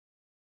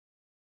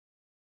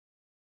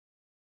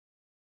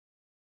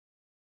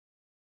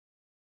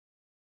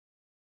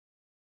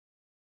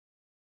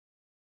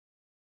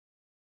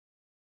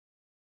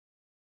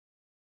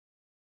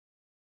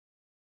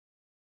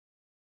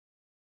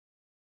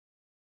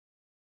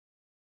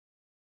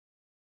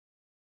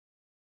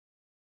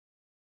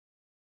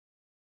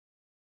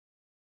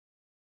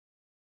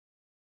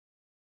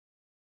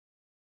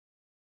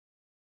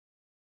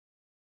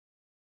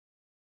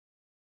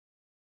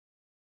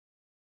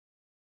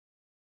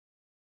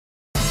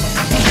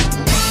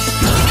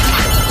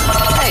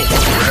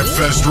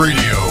Rapfest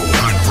Radio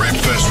on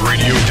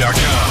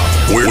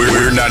rfr.mobapp.at.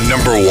 We're not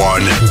number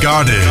one.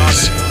 God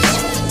is.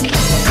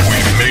 We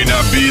may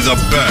not be the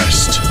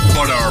best,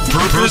 but our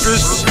purpose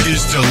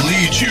is to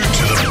lead you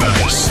to the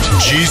best.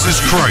 Jesus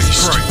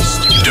Christ.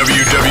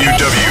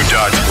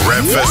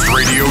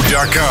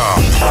 www.rapfestradio.com.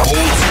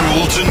 Old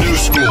school to new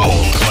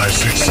school.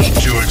 Classics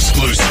to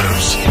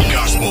exclusives.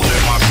 Gospel,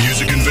 hip-hop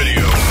music and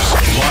videos.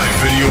 Live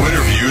video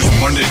interviews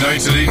Monday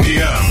nights at 8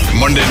 p.m.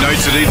 Monday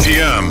nights at 8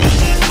 p.m.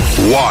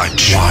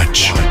 Watch.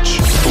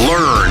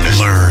 Learn.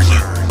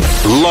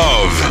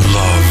 Love.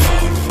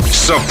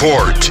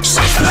 Support.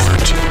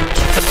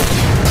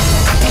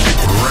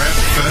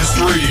 Rapfest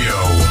Radio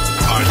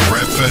on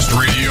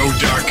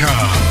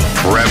rfr.mobapp.at.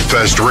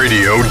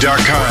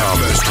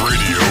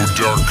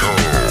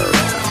 rfr.mobapp.at.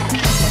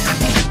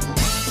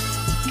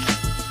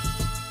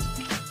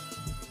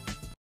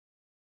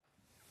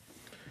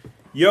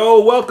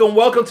 Yo,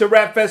 welcome to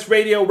Rapfest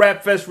Radio,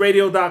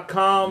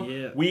 rfr.radio.com.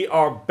 Yeah. We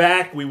are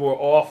back. We were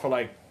off for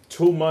like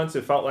 2 months.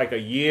 It felt like a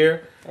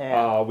year.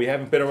 Yeah. We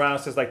haven't been around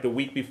since like the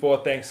week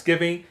before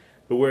Thanksgiving,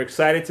 but we're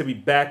excited to be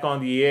back on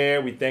the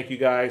air. We thank you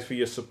guys for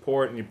your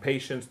support and your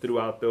patience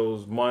throughout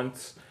those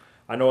months.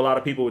 I know a lot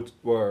of people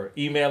were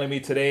emailing me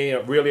today.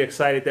 I'm really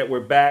excited that we're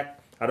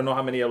back. I don't know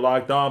how many are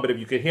logged on, but if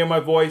you can hear my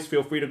voice,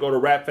 feel free to go to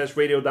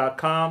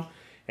rapfestradio.com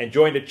and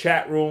join the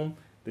chat room.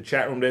 The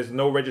chat room, there's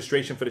no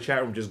registration for the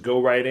chat room. Just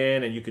go right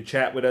in and you can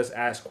chat with us,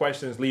 ask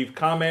questions, leave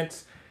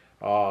comments.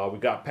 We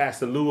got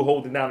Pastor Lou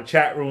holding down the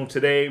chat room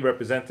today,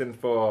 representing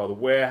for the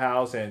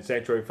Warehouse and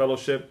Sanctuary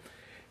Fellowship.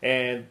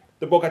 And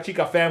the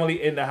Bocachica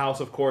family in the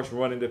house, of course,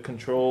 running the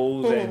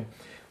controls. And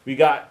we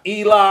got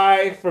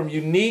Eli from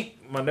UNYC.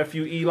 My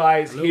nephew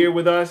Eli is here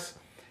with us.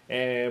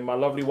 And my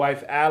lovely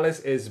wife Alice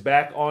is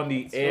back on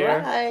the air.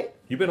 Right.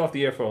 You've been off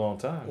the air for a long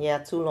time. Yeah,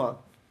 too long.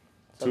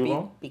 So Too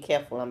long? Be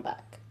careful, I'm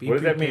back. What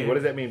does that mean? What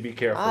does that mean, be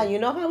careful? You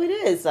know how it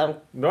is.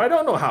 No, I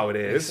don't know how it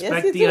is. Yes,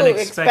 Expect you the do.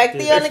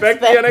 unexpected. Expect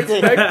the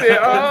unexpected.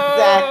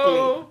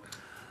 Oh.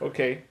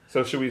 Okay,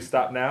 so should we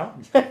stop now?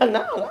 Exactly.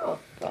 No.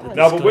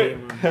 No, but wait,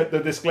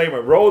 the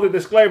disclaimer. Roll the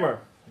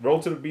disclaimer.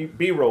 Roll to the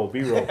B-roll.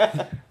 B-roll.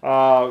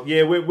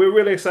 Yeah, we're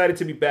really excited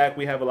to be back.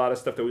 We have a lot of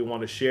stuff that we want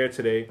to share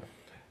today.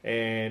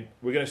 And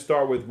we're going to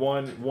start with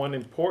one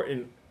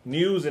important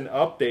news and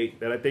update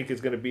that I think is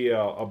going to be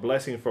a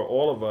blessing for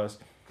all of us.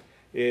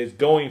 Is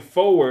going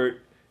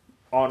forward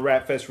on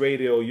Rapfest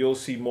Radio, you'll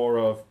see more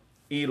of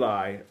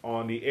Eli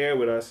on the air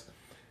with us.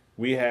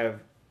 We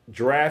have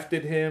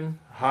drafted him,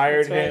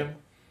 hired him.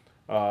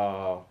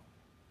 Do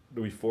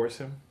we force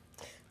him?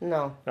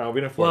 No. No,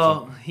 we didn't force him.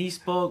 Well, he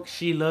spoke,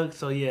 she looked,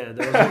 so yeah,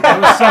 there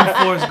was some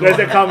force going That's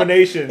a on.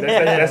 combination.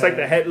 That's like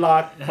the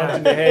headlock, punch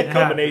in the head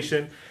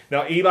combination.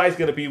 Now, Eli's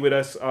going to be with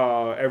us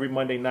every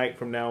Monday night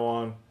from now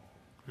on,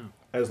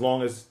 as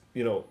long as,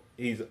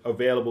 he's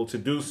available to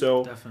do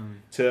so. Definitely.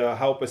 To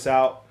help us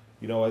out,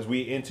 as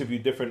we interview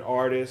different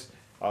artists.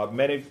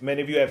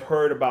 Many of you have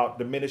heard about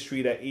the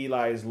ministry that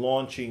Eli is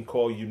launching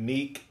called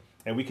UNYC,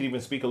 and we can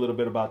even speak a little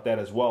bit about that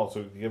as well,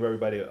 so give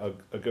everybody a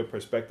good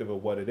perspective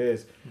of what it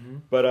is. Mm-hmm.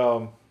 But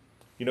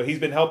he's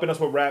been helping us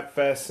with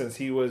Rapfest since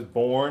he was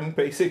born,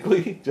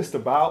 basically, just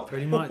about.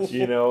 Pretty much.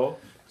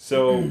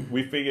 So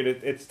we figured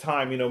it's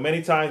time.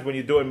 Many times when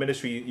you're doing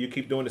ministry, you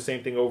keep doing the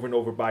same thing over and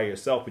over by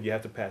yourself, but you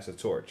have to pass the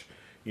torch.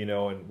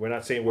 And we're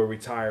not saying we're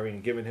retiring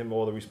and giving him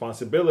all the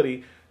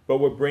responsibility, but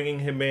we're bringing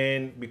him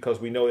in because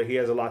we know that he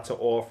has a lot to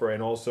offer,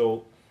 and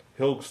also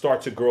he'll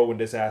start to grow in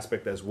this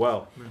aspect as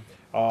well.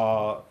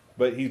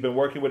 But he's been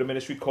working with a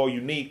ministry called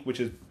UNYC, which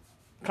is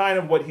kind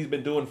of what he's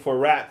been doing for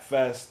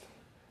Rapfest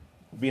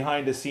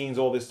behind the scenes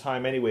all this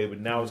time anyway, but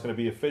now it's going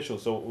to be official.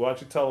 So why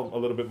don't you tell them a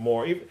little bit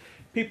more?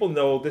 People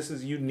know this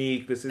is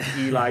UNYC, this is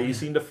Eli. You've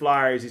seen the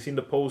flyers, you've seen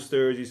the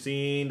posters, you've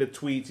seen the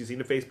tweets, you've seen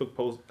the Facebook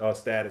post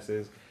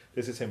statuses.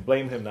 This is him.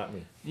 Blame him, not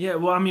me. Yeah,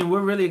 well, I mean, we're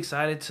really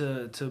excited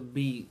to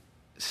be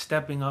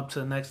stepping up to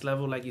the next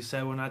level. Like you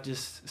said, we're not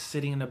just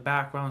sitting in the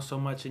background so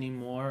much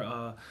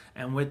anymore.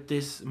 And with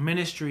this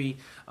ministry,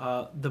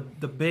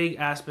 the big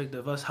aspect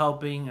of us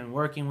helping and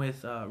working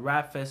with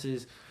Rapfest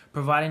is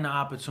providing the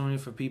opportunity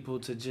for people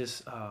to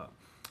just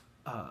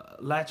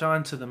latch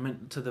on to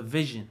the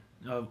vision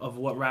of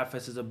what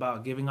Rapfest is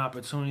about, giving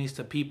opportunities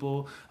to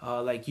people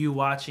like you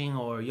watching,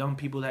 or young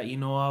people that you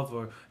know of,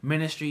 or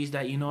ministries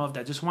that you know of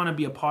that just want to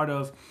be a part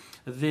of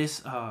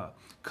this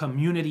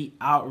community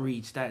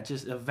outreach, that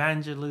just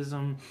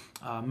evangelism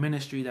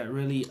ministry that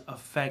really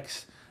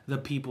affects the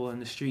people in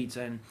the streets.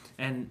 And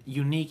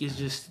UNYC is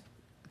just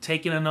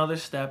taking another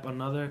step,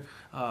 another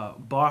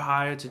bar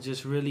higher to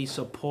just really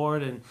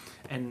support and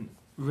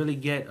really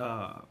get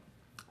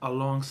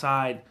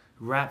alongside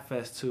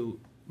Rapfest to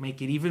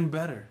make it even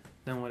better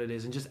than what it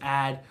is, and just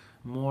add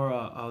more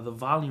of the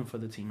volume for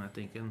the team, I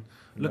think, and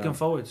looking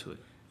forward to it.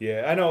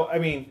 Yeah, I know. I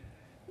mean,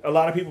 a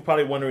lot of people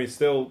probably wondering,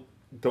 still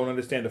don't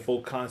understand the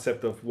full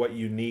concept of what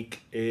UNYC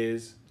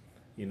is.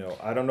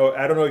 I don't know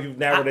if you've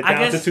narrowed it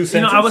down to two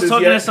sentences. I was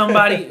talking yet. to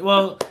somebody.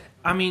 Well,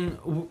 I mean,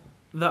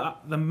 the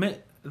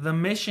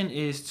mission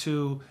is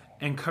to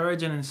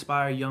encourage and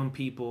inspire young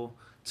people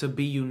to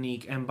be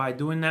unique. And by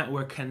doing that,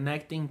 we're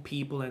connecting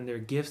people and their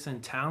gifts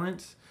and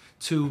talents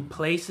to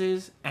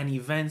places and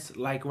events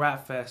like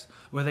Rap Fest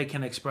where they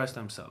can express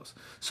themselves.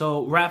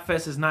 So Rap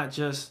Fest is not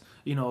just,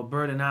 you know,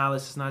 Bert and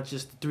Alice. It's not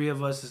just the three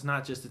of us. It's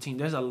not just the team.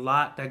 There's a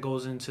lot that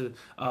goes into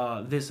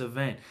this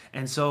event.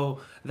 And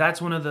so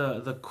that's one of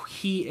the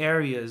key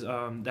areas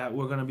that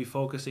we're going to be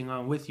focusing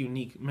on with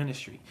Unique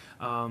Ministry.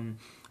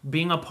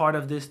 Being a part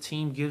of this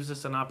team gives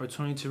us an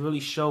opportunity to really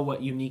show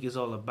what Unique is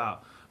all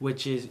about,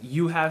 which is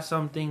you have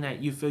something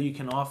that you feel you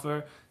can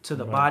offer to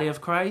the body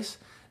of Christ.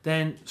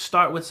 Then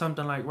start with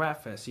something like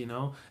Rap Fest, you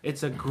know.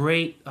 It's a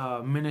great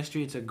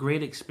ministry. It's a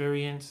great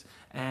experience.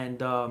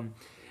 And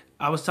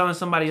I was telling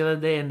somebody the other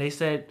day, and they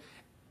said,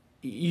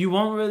 you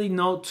won't really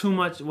know too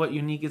much what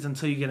Unique is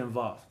until you get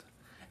involved.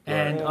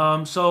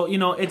 And so, you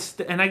know,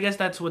 and I guess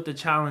that's what the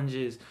challenge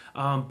is.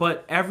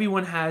 But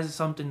everyone has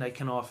something they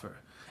can offer.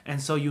 And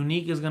so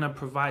Unique is going to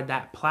provide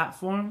that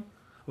platform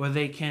where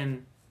they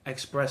can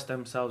express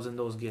themselves in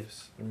those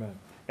gifts. Amen.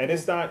 And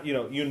it's not, you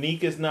know,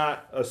 Unique is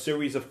not a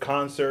series of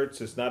concerts.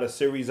 It's not a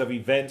series of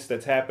events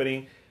that's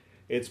happening.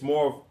 It's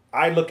more,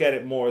 I look at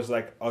it more as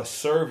like a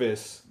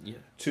service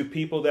to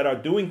people that are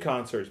doing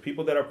concerts,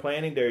 people that are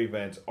planning their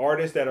events,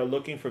 artists that are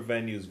looking for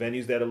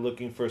venues that are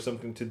looking for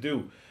something to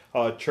do,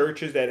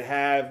 churches that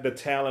have the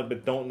talent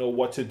but don't know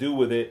what to do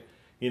with it.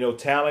 You know,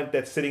 talent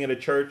that's sitting in a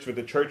church but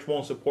the church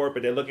won't support,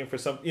 but they're looking for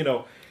some, you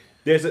know,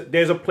 there's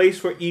a place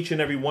for each and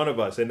every one of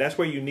us. And that's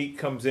where Unique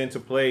comes into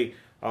play.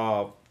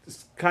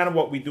 It's kind of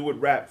what we do with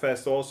Rap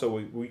Fest also.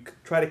 We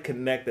try to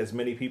connect as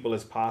many people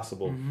as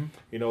possible.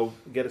 You know,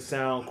 get a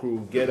sound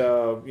crew, get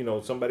you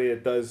know, somebody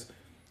that does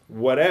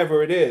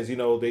whatever it is. You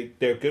know,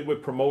 they're good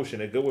with promotion,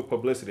 they're good with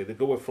publicity, they're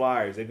good with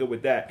flyers, they're good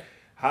with that.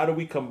 How do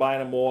we combine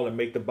them all and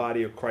make the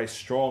body of Christ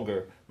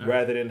stronger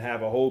rather than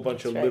have a whole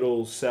bunch of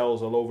little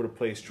cells all over the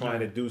place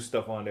trying to do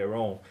stuff on their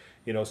own?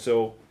 You know,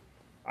 so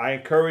I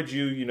encourage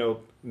you, you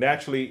know,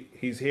 naturally,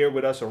 he's here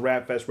with us on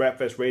Rap Fest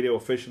Radio.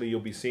 Officially, you'll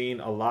be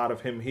seeing a lot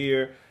of him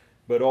here.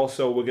 But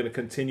also, we're going to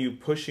continue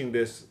pushing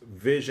this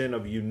vision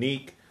of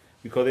Unique,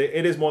 because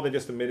it is more than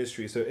just a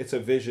ministry. So it's a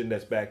vision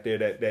that's back there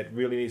that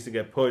really needs to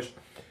get pushed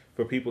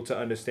for people to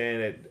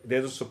understand that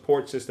there's a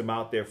support system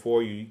out there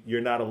for you.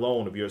 You're not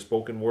alone. If you're a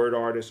spoken word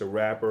artist, a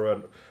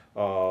rapper,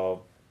 a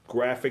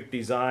graphic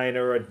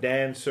designer, a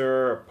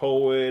dancer, a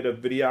poet, a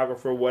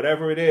videographer,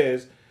 whatever it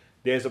is,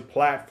 there's a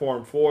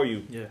platform for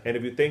you. And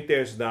if you think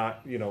there's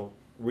not, you know,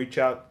 reach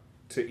out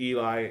to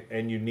Eli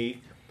and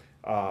Unique.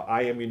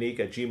 I am unique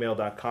at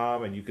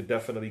gmail.com, and you could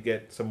definitely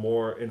get some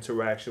more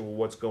interaction with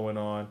what's going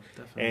on.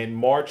 And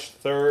March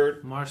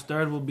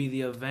 3rd will be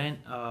the event,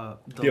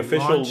 the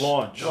official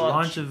launch. The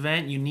launch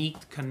event,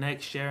 Unique,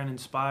 Connect, Share, and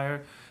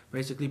Inspire.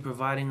 Basically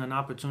providing an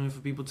opportunity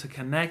for people to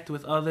connect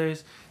with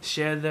others,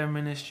 share their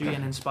ministry,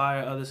 and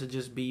inspire others to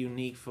just be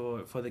unique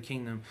for the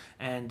kingdom.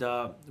 And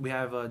we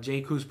have a J.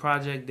 Cruz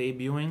project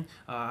debuting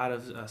out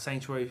of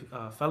Sanctuary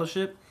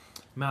Fellowship,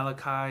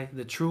 Malachi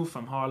the Truth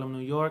from Harlem, New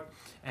York,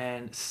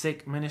 and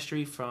Sick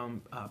Ministry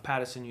from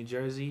Paterson, New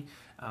Jersey,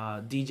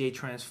 DJ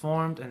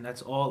Transformed, and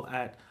that's all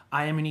at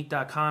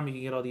iamunique.com. You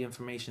can get all the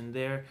information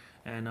there.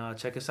 And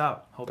check us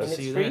out. Hope to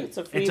see you there.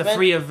 It's a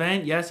free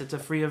event. Yes, it's a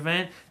free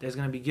event. There's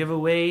going to be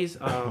giveaways.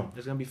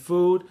 There's going to be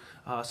food.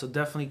 So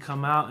definitely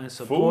come out and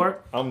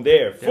support. Food? I'm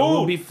there. There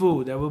will be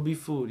food. There will be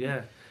food.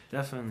 Yeah,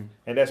 definitely.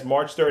 And that's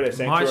March 3rd at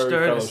Sanctuary Fellowship.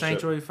 March 3rd at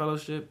Sanctuary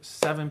Fellowship,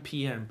 7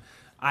 p.m.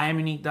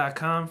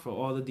 iamunique.com for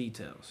all the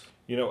details.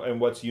 You know,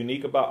 and what's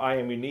unique about I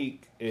Am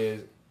Unique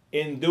is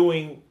in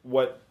doing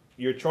what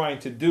you're trying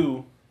to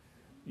do,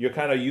 you're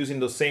kind of using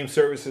those same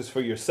services for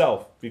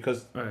yourself,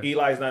 because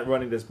Eli's not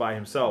running this by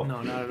himself.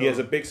 No, not at all. He has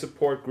a big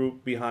support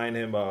group behind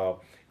him.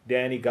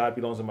 Danny, God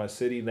Belongs in My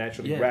City,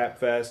 Naturally Rap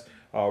Fest,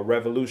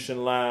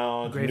 Revolution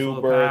Lounge,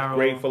 New Birth,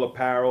 Grateful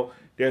Apparel.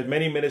 There's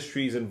many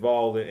ministries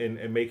involved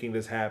in making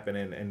this happen,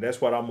 and that's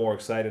what I'm more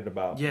excited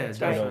about. Yeah,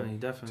 definitely.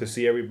 To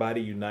see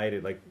everybody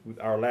united. Like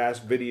our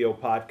last video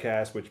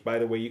podcast, which, by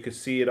the way, you can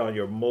see it on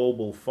your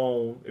mobile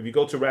phone. If you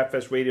go to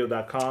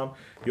rapfestradio.com,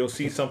 you'll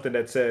see something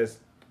that says,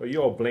 well,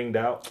 you're all blinged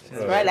out.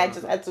 That's right. I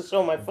just had to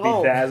show my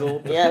phone.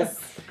 Bedazzled. Yes.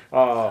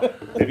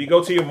 If you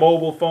go to your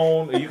mobile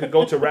phone, you can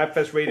go to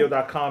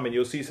rapfestradio.com and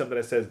you'll see something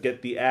that says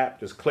get the app.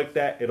 Just click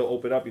that. It'll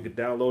open up. You can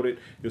download it.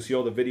 You'll see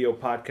all the video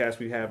podcasts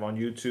we have on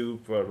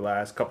YouTube for the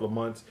last couple of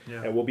months.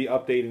 Yeah. And we'll be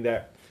updating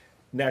that.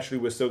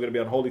 Naturally, we're still going to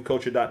be on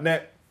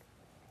holyculture.net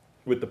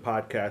with the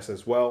podcast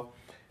as well.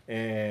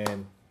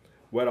 And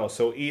what else?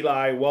 So,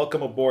 Eli,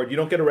 welcome aboard. You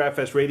don't get a Rap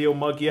Fest Radio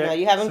mug yet. No,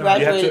 you haven't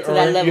graduated to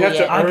that level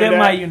yet. I'll get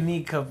my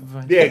unique cup.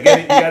 Yeah, you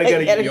got to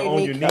get your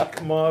own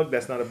unique mug.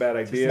 That's not a bad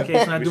idea. Just in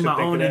case when I do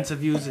my own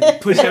interviews and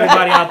push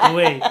everybody out the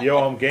way. Yo,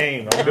 I'm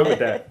game. I'm good with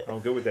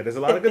that. There's a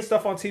lot of good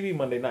stuff on TV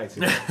Monday nights.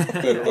 You know?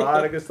 There's a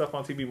lot of good stuff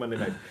on TV Monday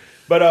nights.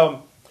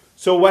 But,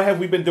 so what have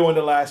we been doing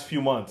the last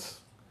few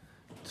months?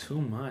 Too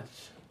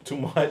much.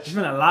 There's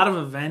been a lot of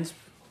events.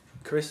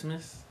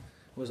 Christmas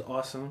was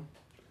awesome.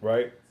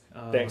 Right.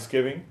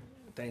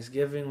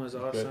 Thanksgiving was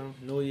awesome.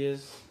 Good. New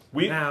Year's.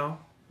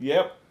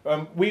 Yep.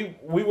 We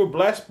were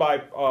blessed by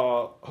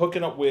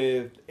hooking up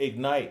with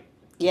Ignite.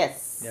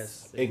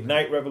 Yes.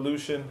 Ignite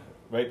Revolution,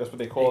 right? That's what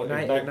they call it.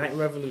 Ignite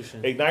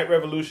Revolution. Ignite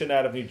Revolution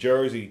out of New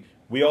Jersey.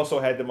 We also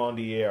had them on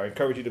the air. I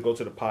encourage you to go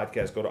to the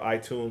podcast, go to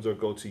iTunes or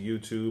go to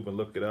YouTube and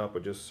look it up, or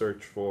just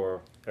search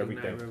for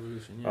everything. Ignite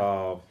Revolution,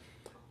 yeah.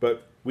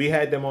 But we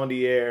had them on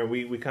the air, and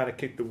we kind of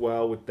kicked it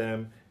well with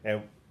them,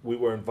 and we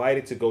were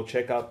invited to go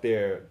check out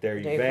their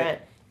event,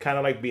 kind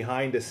of like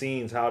behind the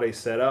scenes, how they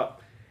set up.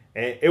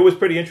 And it was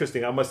pretty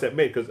interesting, I must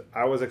admit, because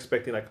I was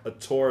expecting like a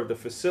tour of the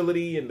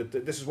facility, and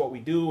this is what we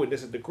do, and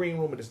this is the green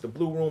room, and this is the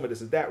blue room, and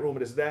this is that room,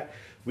 and this is that.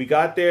 We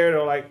got there, and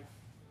they're like,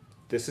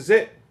 this is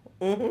it.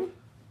 Mm-hmm.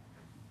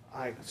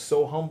 I'm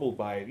so humbled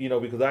by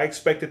it, because I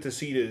expected to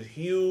see this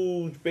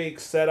huge, big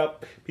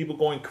setup, people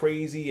going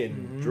crazy,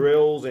 and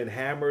drills and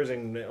hammers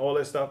and all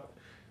that stuff.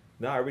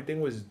 No,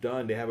 everything was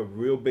done. They have a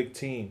real big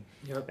team.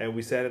 Yep. And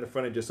we sat in the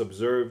front and just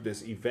observed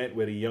this event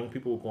where the young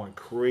people were going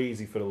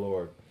crazy for the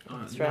Lord.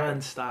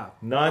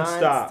 Non-stop.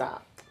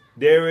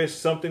 There is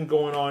something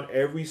going on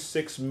every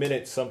 6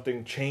 minutes.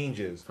 Something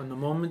changes. From the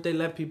moment they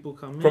let people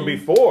come in. From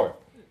before.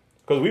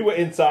 Because we were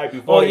inside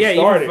before they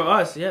started. Even for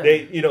us, yeah.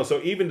 They, so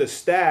even the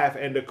staff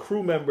and the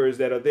crew members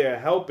that are there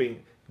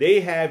helping,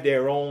 they have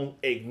their own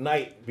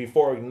Ignite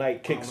before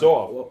Ignite kicks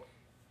off. Well,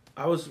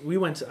 I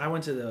went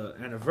to the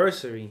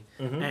anniversary,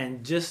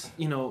 and just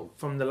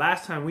from the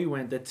last time we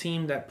went, the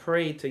team that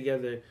prayed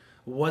together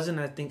wasn't,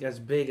 I think, as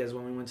big as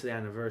when we went to the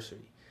anniversary.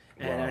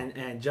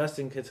 And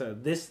Justin could tell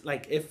this,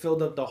 like, it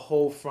filled up the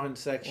whole front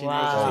section. Wow.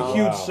 It was just a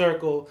huge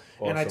circle,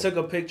 Awesome. and I took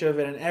a picture of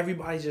it, and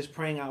everybody's just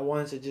praying at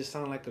once. It just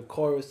sounded like a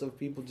chorus of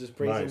people just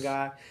praising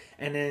God,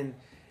 and then,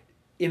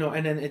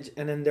 and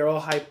then they're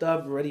all hyped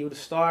up, ready to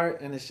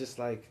start, and it's just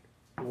like,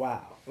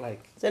 wow,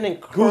 like it's an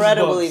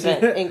incredible goosebumps.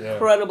 event.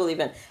 Incredible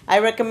event. I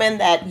recommend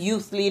that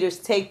youth leaders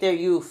take their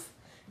youth.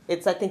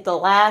 It's, I think, the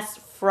last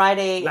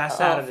Saturday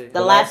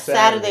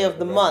of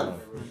the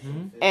month.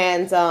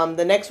 And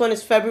the next one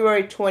is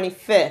February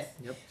 25th.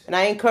 Yep. And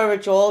I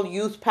encourage all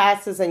youth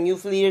pastors and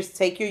youth leaders,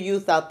 take your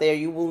youth out there.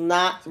 You will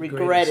not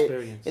regret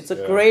it. It's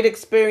a great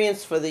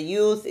experience for the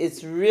youth.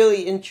 It's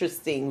really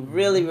interesting.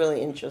 Really,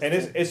 really interesting.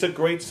 And it's a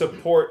great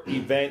support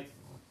event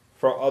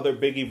for other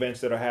big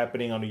events that are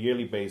happening on a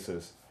yearly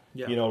basis.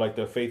 Yeah. Like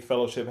the Faith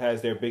Fellowship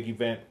has their big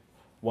event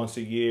once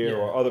a year,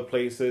 or other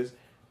places.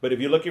 But if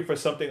you're looking for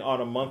something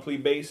on a monthly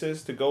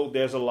basis to go,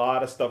 there's a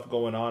lot of stuff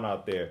going on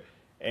out there.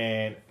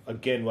 And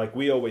again, like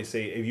we always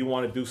say, if you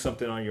want to do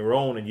something on your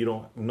own and you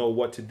don't know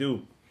what to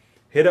do,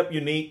 hit up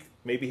Unique.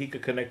 Maybe he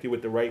could connect you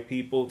with the right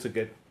people to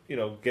get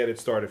it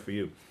started for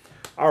you.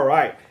 All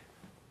right.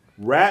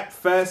 Rap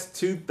Fest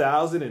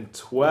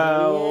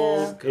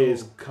 2012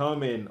 is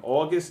coming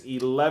August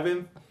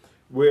 11th.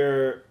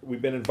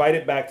 We've been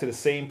invited back to the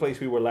same place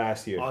we were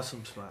last year.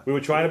 Awesome spot. We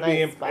were trying to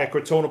be at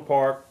Crotona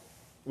Park.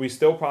 We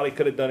still probably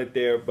could have done it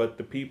there, but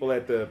the people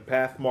at the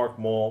Pathmark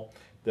Mall,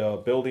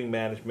 the building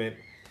management,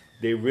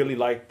 they really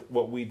liked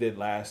what we did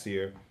last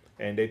year,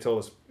 and they told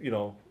us,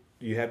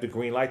 you have the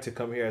green light to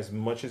come here as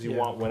much as you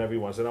want, whenever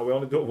you want. So now we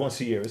only do it once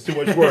a year. It's too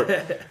much work.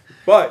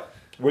 But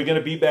we're going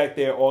to be back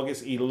there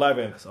August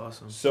 11th. That's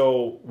awesome.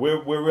 So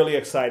we're really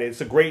excited.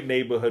 It's a great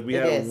neighborhood. We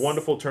had a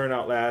wonderful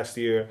turnout last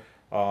year.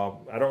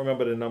 I don't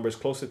remember the numbers,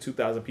 close to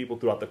 2,000 people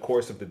throughout the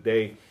course of the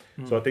day.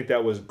 So I think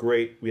that was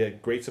great. We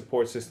had great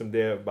support system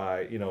there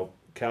by,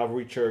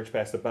 Calvary Church,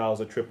 Pastor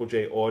Bowser, Triple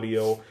J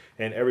Audio,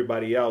 and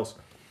everybody else.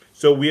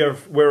 So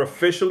we're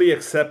officially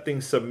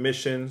accepting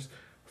submissions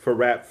for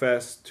Rap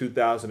Fest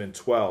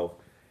 2012.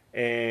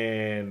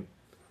 And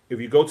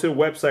if you go to the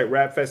website,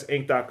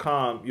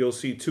 rapfestinc.com, you'll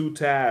see 2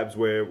 tabs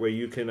where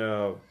you can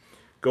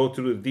go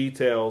through the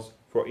details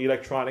for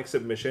electronic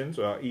submissions,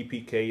 or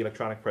EPK,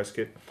 electronic press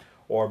kit,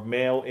 or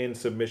mail-in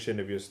submission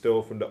if you're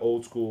still from the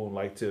old school and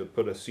like to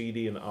put a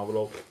CD in the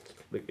envelope,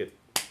 lick it,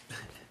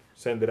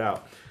 send it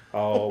out.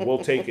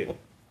 We'll take it.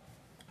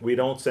 We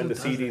don't send the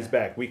CDs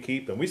back. We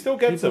keep them. We still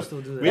get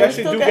some. We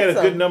actually do get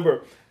a good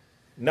number.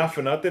 Not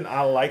for nothing,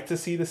 I like to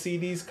see the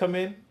CDs come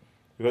in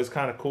because it's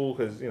kind of cool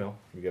because, you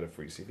get a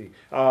free CD.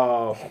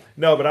 No,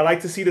 but I like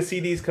to see the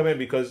CDs come in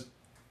because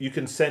you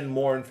can send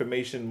more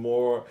information,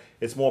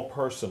 it's more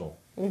personal.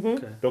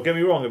 Okay. Don't get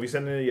me wrong. If you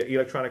send in your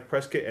electronic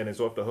press kit and it's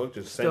off the hook,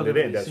 just send it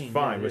in. That's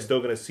fine. We're still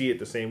going to see it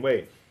the same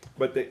way.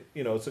 But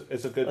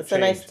it's a good change. It's a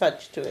nice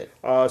touch to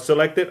it.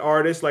 Selected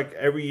artists, like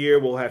every year,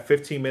 will have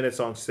 15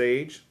 minutes on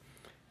stage.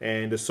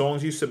 And the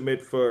songs you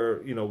submit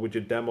for, with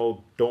your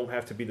demo don't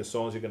have to be the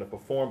songs you're going to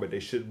perform, but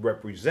they should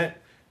represent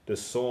the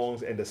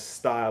songs and the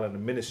style and the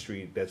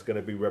ministry that's going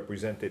to be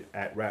represented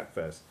at Rap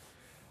Fest.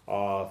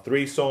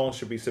 3 songs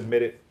should be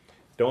submitted.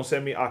 Don't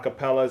send me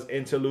acapellas,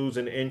 interludes,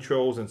 and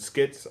intros and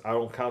skits. I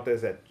don't count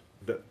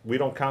we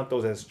don't count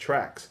those as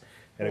tracks.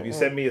 And if you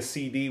send me a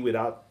CD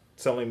without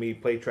telling me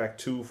play track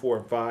 2, 4,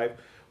 and 5,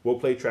 we'll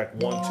play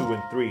track 1, 2,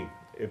 and 3.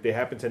 If they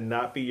happen to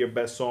not be your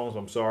best songs,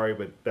 I'm sorry,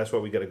 but that's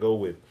what we got to go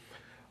with.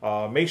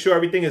 Make sure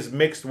everything is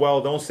mixed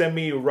well. Don't send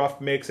me a rough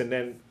mix and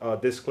then a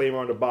disclaimer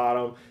on the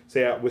bottom.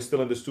 Say we're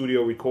still in the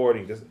studio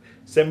recording. Just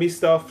send me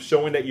stuff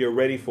showing that you're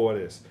ready for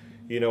this.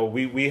 You know,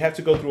 we have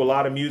to go through a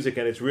lot of music,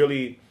 and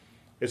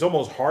it's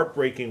almost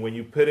heartbreaking when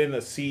you put in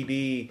a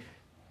CD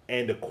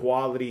and the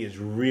quality is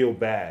real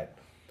bad.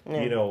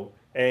 You know,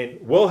 and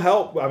we'll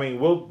help. I mean,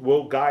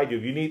 we'll guide you.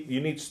 If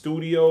you need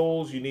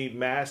studios, you need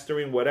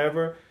mastering,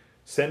 whatever.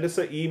 Send us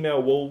an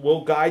email.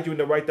 We'll guide you in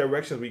the right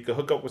directions. We can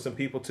hook up with some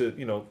people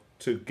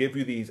to give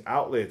you these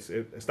outlets.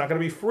 It's not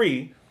going to be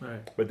free,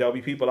 right, but there'll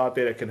be people out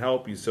there that can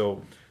help you.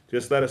 So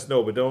just let us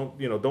know. But don't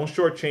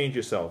shortchange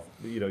yourself.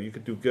 You know, you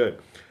could do good.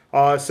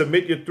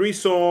 Submit your 3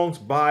 songs,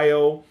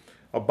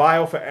 a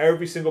bio for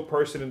every single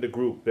person in the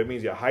group. That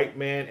means your hype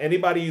man,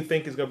 anybody you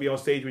think is going to be on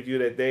stage with you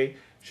that day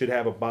should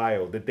have a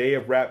bio. The day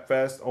of Rap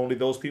Fest, only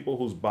those people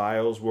whose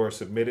bios were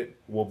submitted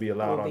will be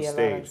allowed on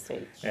stage.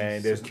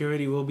 And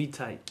security will be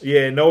tight.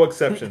 Yeah, no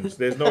exceptions.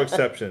 There's no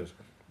exceptions.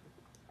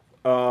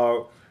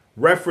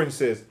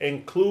 References,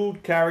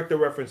 include character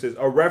references.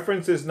 A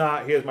reference is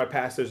not, here's my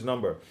pastor's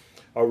number.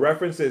 A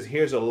reference is,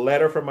 here's a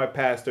letter from my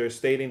pastor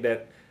stating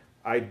that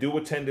I do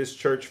attend this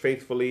church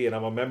faithfully and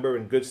I'm a member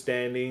in good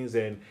standings,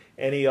 and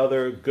any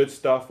other good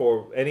stuff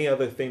or any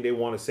other thing they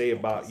want to say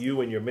about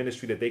you and your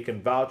ministry that they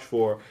can vouch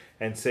for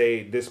and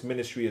say this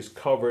ministry is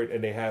covered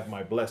and they have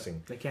my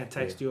blessing. They can't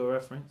text you a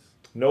reference?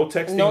 No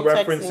texting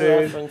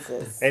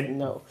references. And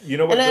no. You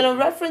know what? And then a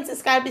reference,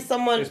 it's got to be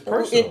someone,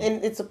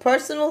 it's a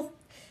personal,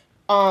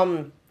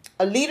 a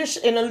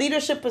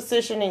leadership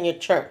position in your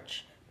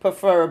church,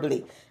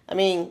 preferably. I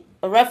mean,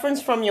 a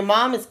reference from your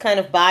mom is kind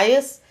of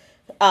biased.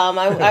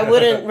 I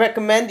wouldn't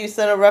recommend you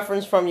send a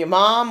reference from your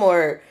mom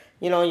or,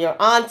 your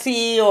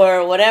auntie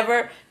or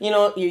whatever,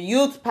 your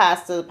youth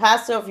pastor, the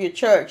pastor of your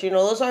church.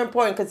 Those are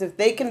important because if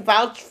they can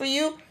vouch for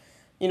you,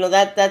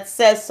 that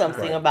says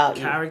something about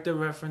you. Character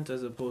reference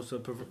as opposed to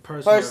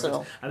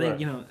personal. I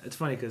think, it's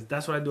funny because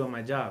that's what I do at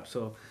my job.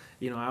 So,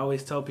 I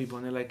always tell people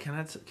and they're like, can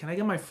I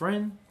get my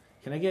friend?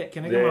 Can I get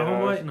my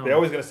homeboy? No. They're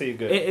always going to say you're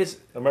good. It's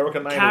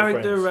American Idol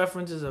character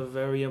references are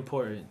very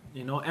important,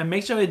 and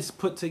make sure it's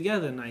put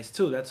together nice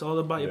too. That's all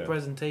about your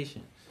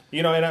presentation.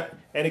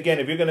 And again,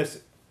 if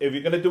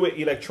you're gonna do it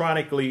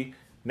electronically,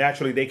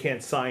 naturally they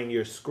can't sign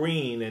your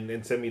screen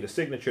and send me the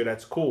signature.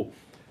 That's cool.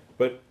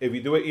 But if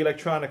you do it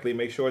electronically,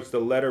 make sure it's the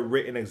letter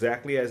written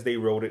exactly as they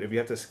wrote it. If you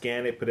have to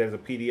scan it, put it as a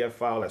PDF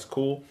file, that's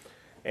cool.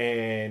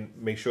 And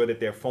make sure that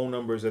their phone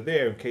numbers are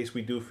there in case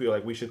we do feel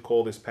like we should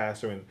call this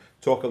pastor and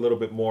talk a little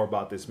bit more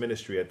about this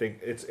ministry. I think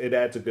it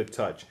adds a good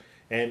touch.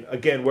 And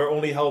again, we're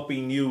only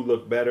helping you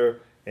look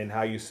better in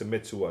how you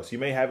submit to us. You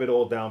may have it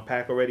all down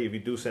pack already. If you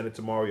do send it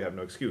tomorrow, you have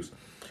no excuse.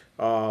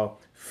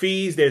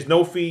 Fees, there's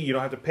no fee. You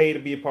don't have to pay to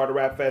be a part of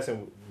Rap Fest,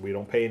 and we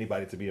don't pay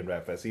anybody to be in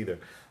Rap Fest either.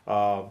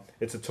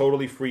 It's a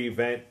totally free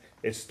event.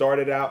 It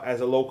started out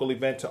as a local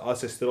event. To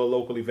us, it's still a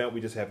local event.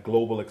 We just have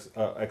global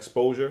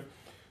exposure.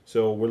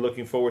 So we're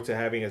looking forward to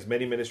having as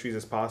many ministries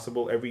as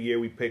possible. Every year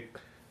we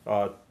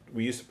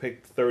used to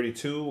pick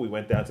 32. We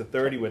went down to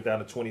 30, went down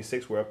to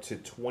 26. We're up to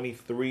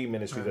 23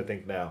 ministries, I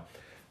think, now.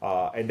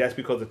 And that's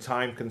because of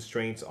time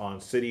constraints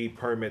on city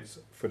permits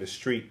for the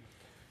street.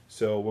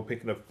 So we're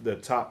picking up the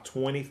top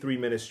 23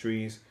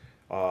 ministries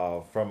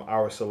from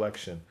our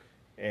selection.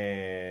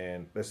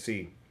 And let's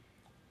see.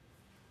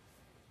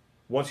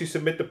 Once you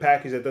submit the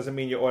package, that doesn't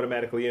mean you're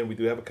automatically in. We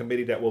do have a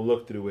committee that will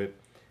look through it.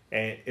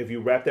 And if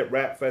you rapped at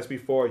Rap Fest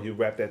before, you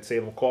rapped at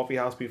Salem Coffee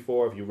House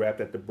before, if you rapped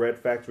at the Bread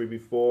Factory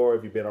before,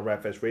 if you've been on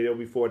Rap Fest Radio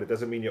before, that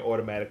doesn't mean you're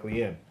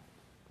automatically in.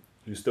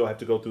 You still have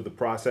to go through the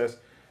process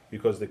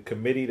because the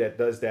committee that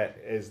does that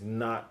is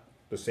not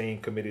the same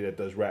committee that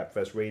does Rap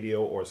Fest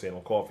Radio or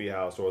Salem Coffee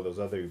House or those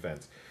other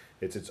events.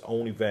 It's its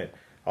own event.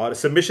 The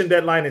submission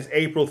deadline is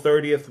April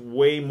 30th,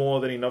 way more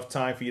than enough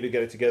time for you to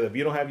get it together. If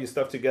you don't have your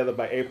stuff together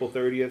by April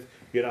 30th,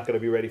 you're not going to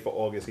be ready for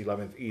August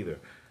 11th either.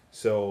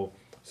 So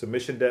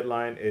submission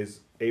deadline is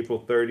April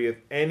 30th.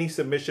 Any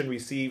submission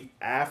received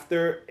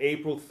after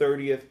April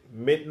 30th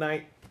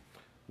midnight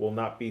will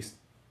not be,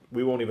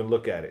 we won't even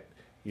look at it.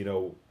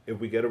 If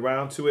we get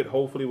around to it,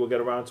 hopefully we'll get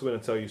around to it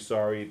and tell you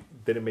sorry,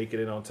 didn't make it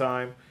in on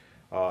time.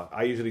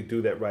 I usually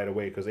do that right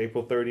away because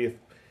April 30th,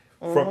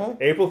 from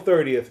April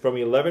 30th, from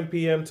 11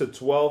 p.m. to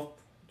 12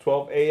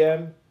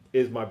 a.m.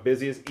 is my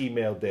busiest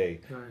email day.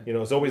 Right.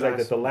 It's always like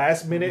at the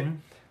last minute,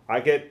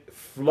 I get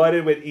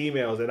flooded with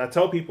emails. And I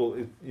tell people,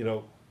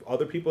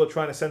 other people are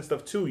trying to send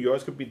stuff too.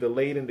 Yours could be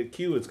delayed in the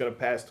queue. It's going to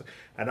pass.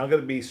 And I'm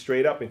going to be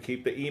straight up and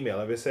keep the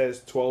email. If it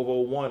says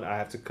 12:01, I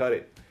have to cut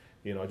it.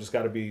 I just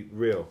got to be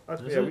real.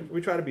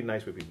 We try to be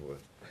nice with people.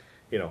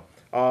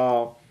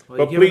 Well,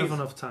 but you give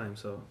enough time,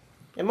 so.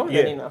 And more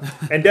than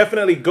enough. And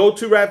definitely go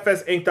to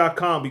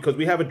rapfestinc.com because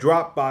we have a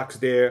Dropbox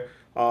there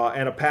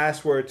and a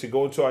password to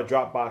go into our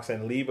Dropbox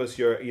and leave us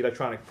your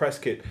electronic press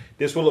kit.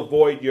 This will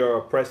avoid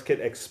your press kit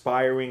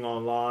expiring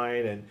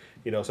online.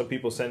 And, some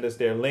people send us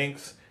their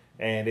links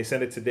and they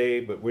send it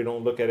today, but we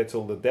don't look at it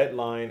till the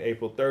deadline,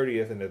 April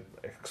 30th, and it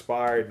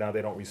expired. Now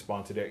they don't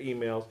respond to their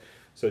emails.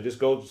 So just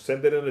go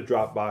send it in the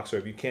Dropbox, or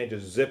if you can't,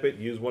 just zip it.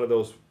 Use one of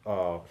those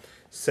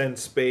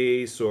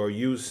SendSpace or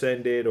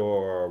USendIt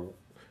or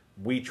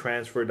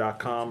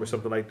WeTransfer.com or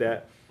something like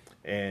that,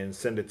 and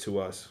send it to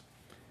us.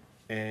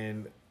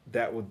 And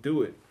that will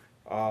do it.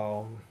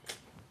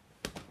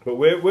 But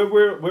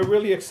we're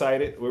really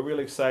excited. We're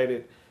really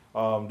excited.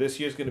 This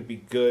year's going to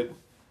be good.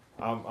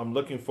 I'm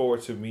looking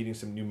forward to meeting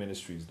some new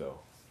ministries, though.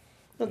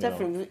 No,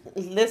 definitely.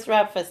 This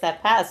Rap Fest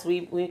that passed,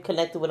 we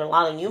connected with a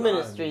lot of new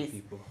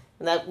ministries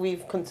that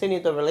we've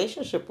continued the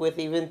relationship with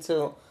even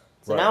to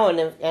now,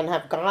 and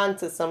have gone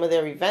to some of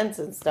their events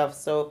and stuff.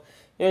 So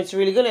it's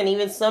really good. And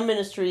even some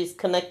ministries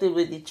connected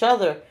with each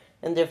other,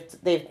 and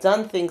they've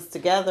done things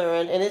together,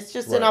 and it's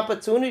just an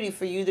opportunity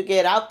for you to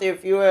get out there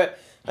if you're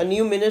a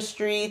new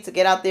ministry, to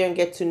get out there and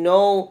get to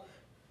know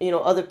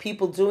other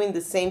people doing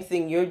the same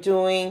thing you're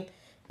doing.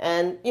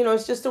 And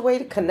it's just a way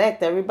to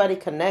connect, everybody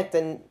connect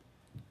and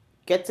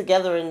get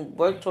together and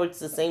work towards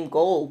the same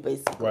goal,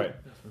 basically. Right.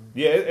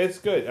 Yeah, it's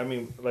good. I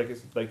mean,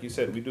 like you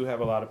said, we do have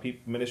a lot of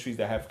ministries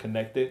that have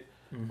connected.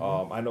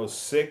 Mm-hmm. I know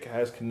Sick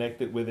has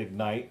connected with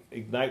Ignite.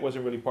 Ignite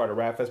wasn't really part of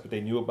Rap Fest, but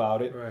they knew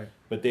about it. Right.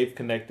 But they've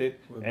connected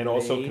with and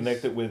Blaze. Also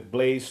connected with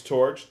Blaze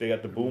Torch. They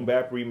got the Boom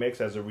Bap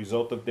remix as a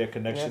result of their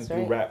connection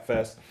through Rap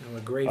Fest. And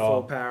with Grateful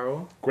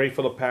Apparel.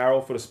 Grateful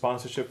Apparel for the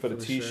sponsorship for the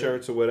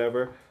T-shirts or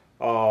whatever.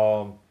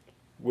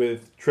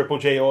 With Triple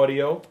J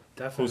Audio.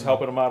 Definitely. Who's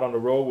helping them out on the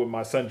road with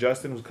my son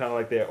Justin, who's kind of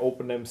like their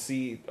opening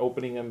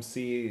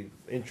MC,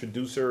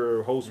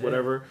 introducer, host,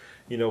 whatever,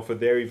 for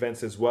their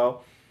events as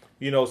well.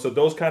 So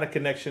those kind of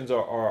connections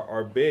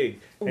are big.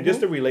 Mm-hmm. And just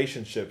the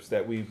relationships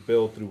that we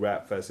build through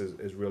Rap Fest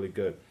is really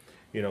good.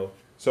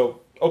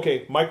 So,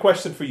 okay, my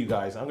question for you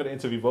guys, I'm going to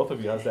interview both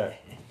of you. How's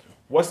that?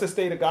 What's the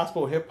state of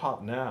gospel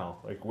hip-hop now?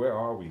 Like, where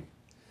are we?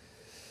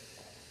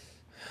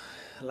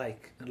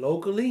 Like,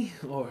 locally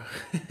or?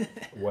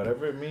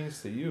 Whatever it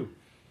means to you.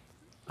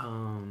 I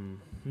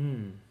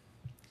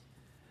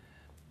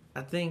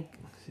think.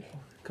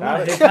 Come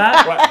on,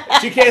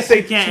 she can't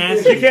say she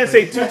can't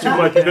say too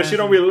much because she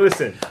don't really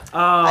listen.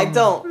 I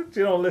don't.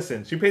 She don't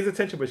listen. She pays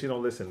attention, but she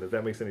don't listen. If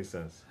that makes any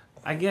sense.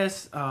 I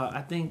guess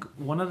I think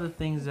one of the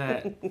things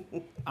that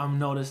I'm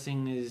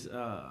noticing is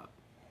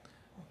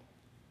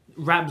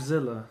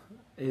Rapzilla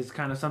is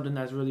kind of something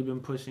that's really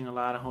been pushing a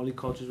lot. And Holy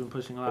Culture's been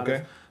pushing a lot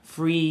of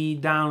free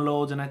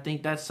downloads, and I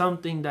think that's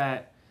something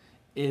that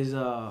is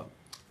a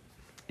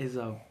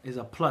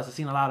plus. I've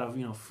seen a lot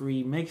of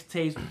free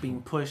mixtapes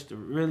being pushed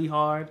really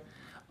hard.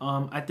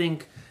 I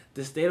think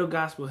the state of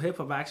gospel hip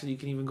hop, actually you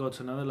can even go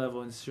to another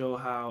level and show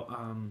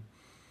how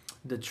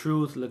The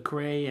Truth,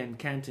 Lecrae, and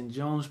Canton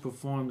Jones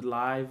performed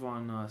live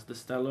on the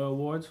Stellar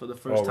Awards for the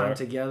first time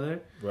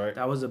together. Right.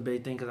 That was a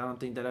big thing because I don't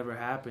think that ever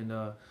happened.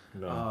 No.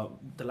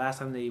 The last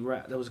time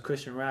there was a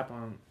Christian rap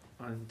on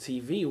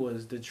TV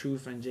was The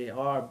Truth and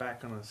JR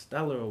back on a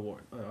Stellar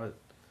Award.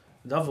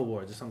 Dove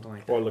Awards or something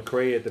like that. Or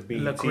Lecrae at the BET.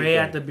 Lecrae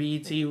at the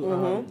BET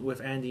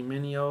with Andy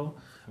Mineo.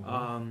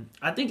 Mm-hmm.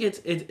 I think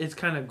it's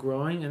kind of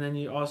growing, and then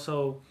you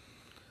also,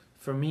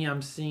 for me,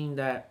 I'm seeing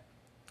that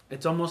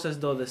it's almost as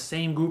though the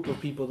same group of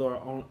people that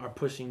are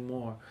pushing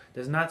more.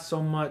 There's not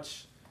so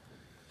much.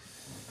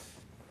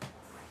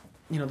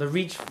 The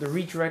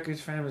Reach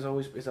Records fam is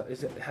always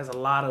has a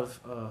lot of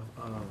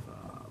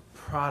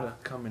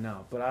product coming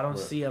out, but I don't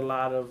see a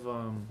lot of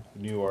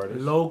new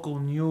artists, local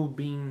new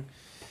being.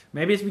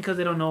 Maybe it's because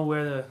they don't know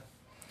where to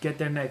get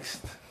their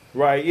next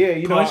right.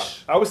 Yeah,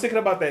 push. I was thinking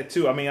about that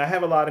too. I mean, I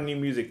have a lot of new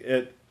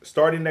music.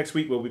 Starting next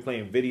week, we'll be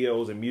playing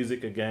videos and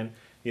music again.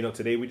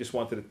 Today we just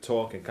wanted to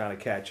talk and kind of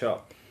catch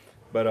up.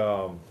 But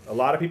a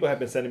lot of people have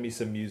been sending me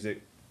some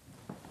music.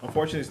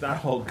 Unfortunately, it's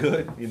not all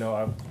good.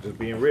 I'm just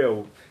being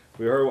real.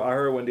 I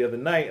heard one the other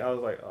night. I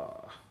was like,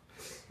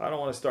 I don't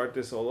want to start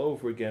this all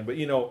over again. But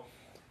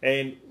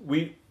and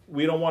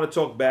we don't want to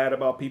talk bad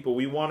about people.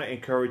 We want to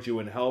encourage you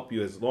and help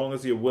you as long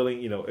as you're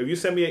willing. If you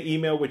send me an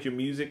email with your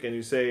music and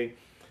you say,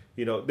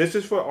 this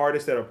is for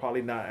artists that are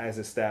probably not as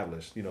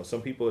established.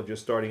 Some people are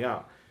just starting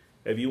out.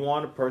 If you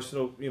want a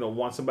personal,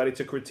 want somebody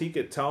to critique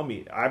it, tell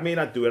me. I may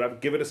not do it. I'll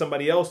give it to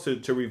somebody else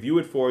to review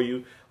it for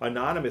you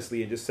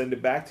anonymously and just send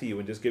it back to you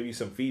and just give you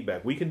some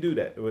feedback. We can do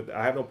that.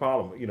 I have no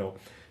problem.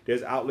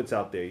 There's outlets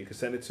out there. You can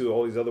send it to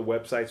all these other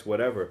websites,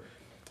 whatever.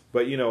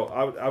 But,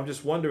 I'm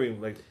just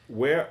wondering, like,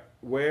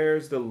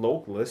 where's the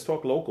local? Let's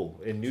talk local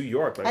in New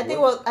York. Like,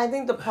 I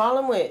think the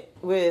problem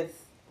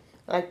with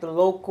like the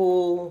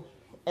local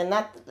and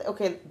not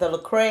the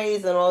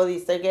Lecrae's and all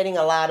these, they're getting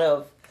a lot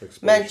of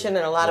mention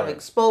and a lot of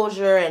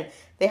exposure, and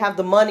they have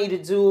the money to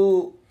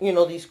do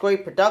these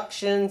great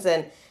productions,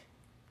 and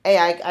hey,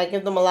 I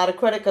give them a lot of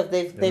credit because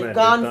they've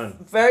gone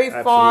very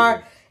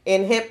far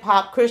in hip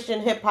hop,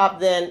 Christian hip hop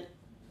than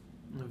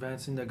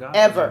advancing the gospel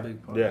ever. A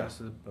big part. Yeah.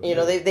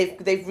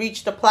 They've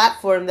reached a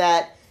platform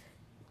that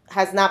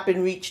has not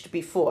been reached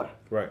before.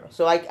 Right.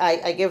 So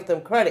I give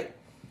them credit.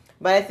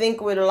 But I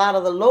think with a lot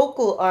of the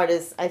local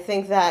artists, I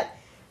think that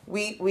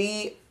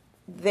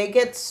they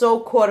get so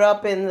caught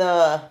up in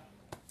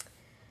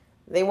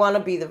they want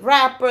to be the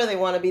rapper, they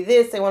want to be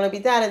this, they want to be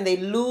that, and they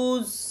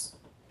lose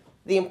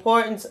the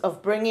importance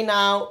of bringing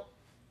out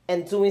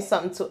and doing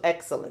something to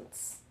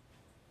excellence.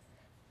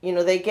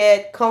 They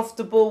get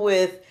comfortable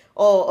with,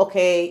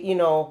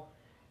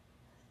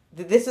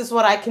 this is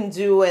what I can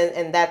do,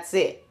 and that's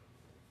it.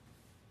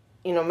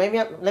 Maybe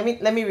let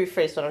me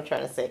rephrase what I'm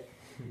trying to say.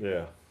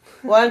 Yeah.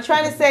 What I'm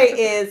trying to say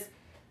is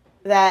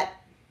that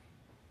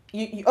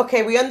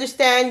okay, we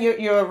understand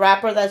you're a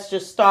rapper that's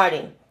just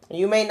starting.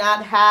 You may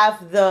not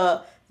have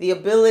the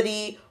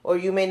ability, or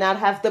you may not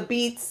have the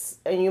beats,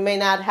 and you may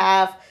not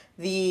have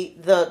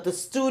the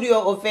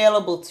studio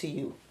available to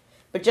you.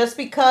 But just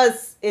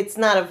because it's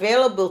not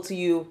available to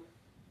you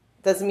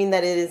doesn't mean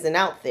that it isn't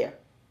out there.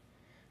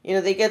 You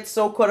know, they get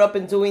so caught up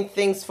in doing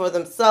things for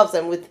themselves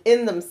and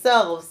within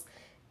themselves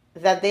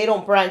that they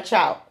don't branch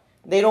out.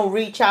 They don't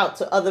reach out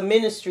to other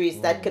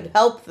ministries that could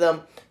help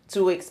them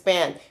to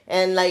expand.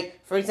 And like,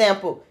 for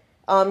example,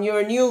 you're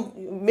a new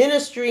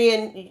ministry,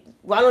 and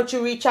why don't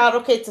you reach out,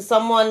 okay, to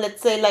someone,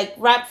 let's say like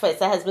Rap Fest,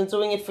 that has been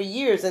doing it for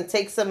years, and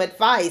take some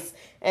advice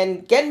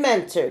and get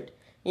mentored,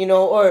 you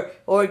know, or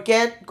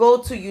go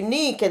to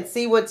UNYC and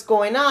see what's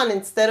going on,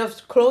 instead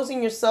of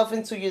closing yourself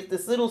into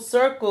this little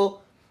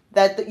circle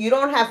that you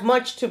don't have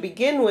much to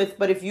begin with.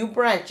 But if you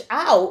branch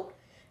out,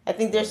 I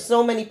think there's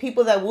so many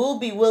people that will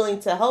be willing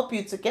to help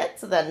you to get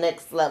to that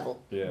next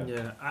level.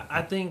 Yeah.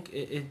 I think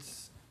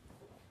it's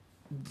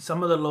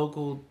some of the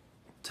local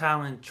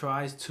talent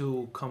tries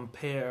to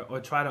compare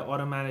or try to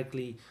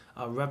automatically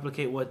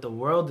replicate what the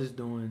world is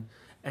doing,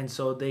 and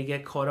so they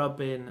get caught up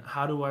in,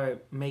 how do I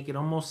make it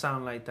almost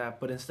sound like that?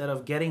 But instead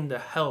of getting the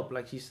help,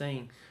 like she's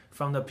saying,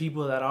 from the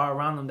people that are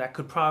around them that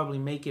could probably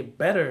make it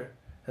better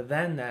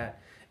than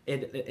that,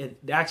 it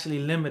actually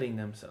limiting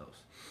themselves.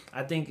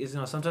 I think is,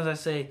 sometimes I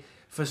say,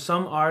 for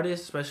some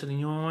artists, especially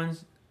newer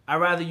ones, I'd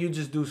rather you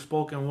just do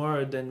spoken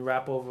word than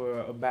rap over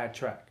a bad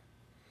track.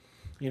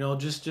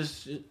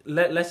 Just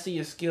let's see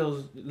your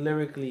skills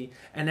lyrically,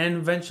 and then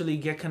eventually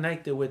get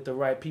connected with the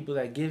right people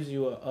that gives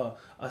you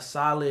a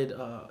solid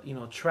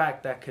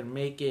track that can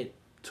make it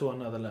to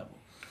another level.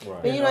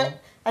 Right. But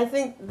I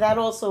think that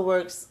also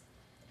works,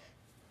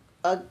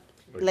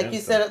 like you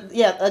said,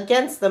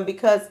 against them,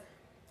 because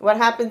what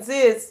happens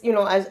is,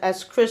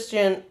 as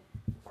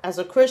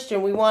a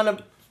Christian, we want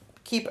to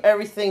keep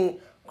everything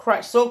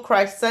so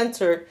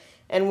Christ-centered,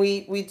 and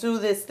we do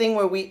this thing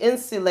where we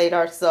insulate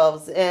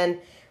ourselves, and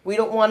we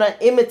don't want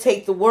to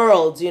imitate the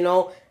world,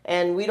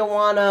 and we don't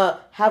want to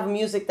have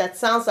music that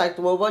sounds like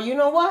the world. Well, you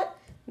know what?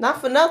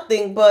 Not for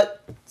nothing,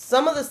 but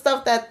some of the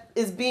stuff that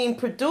is being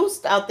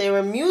produced out there,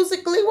 and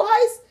musically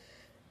wise,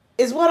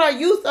 is what our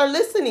youth are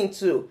listening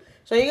to.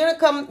 So you're going to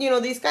come,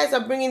 these guys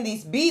are bringing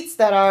these beats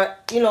that are,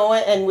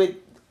 and with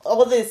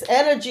all this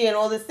energy and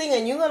all this thing,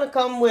 and you're going to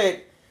come with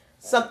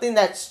something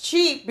that's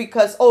cheap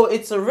because,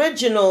 it's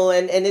original,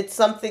 and it's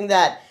something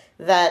that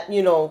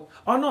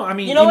Oh no, I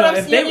mean, you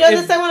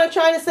understand what I'm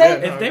trying to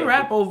say? If they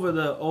rap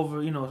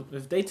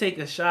if they take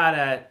a shot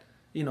at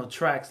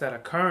tracks that are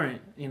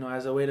current,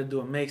 as a way to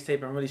do a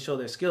mixtape and really show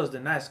their skills,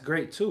 then that's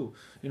great too.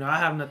 I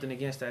have nothing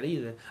against that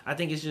either. I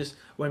think it's just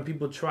when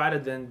people try to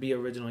then be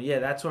original. Yeah,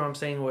 that's what I'm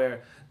saying.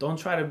 Where don't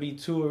try to be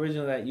too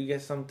original that you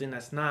get something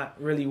that's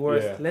not really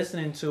worth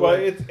listening to.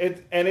 Well,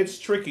 it's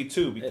tricky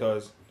too,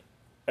 because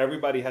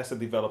everybody has to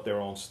develop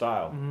their own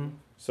style. Mm-hmm.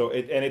 So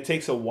it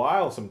takes a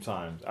while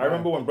sometimes. I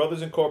remember when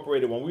Brothers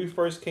Incorporated, when we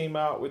first came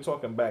out, we're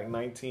talking back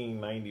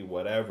 1990,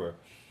 whatever.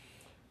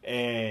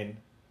 And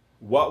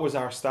what was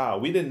our style?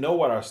 We didn't know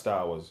what our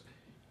style was.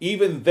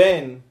 Even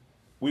then,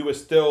 we were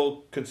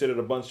still considered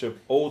a bunch of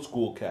old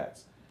school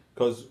cats,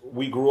 because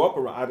we grew up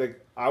around.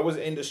 I was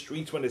in the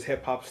streets when this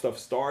hip hop stuff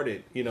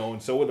started,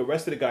 and so were the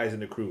rest of the guys in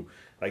the crew.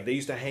 Like, they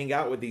used to hang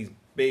out with these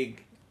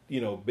big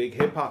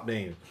hip hop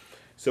names.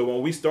 So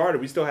when we started,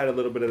 we still had a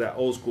little bit of that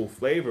old school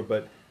flavor,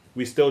 but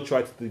we still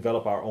tried to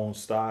develop our own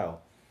style.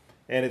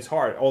 And it's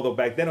hard. Although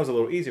back then it was a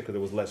little easier because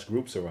there was less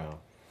groups around.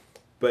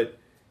 But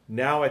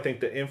now I think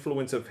the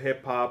influence of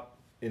hip-hop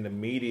in the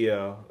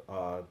media,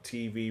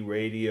 TV,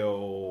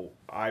 radio,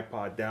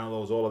 iPod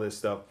downloads, all of this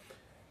stuff,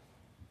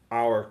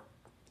 our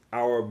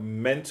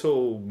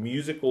mental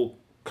musical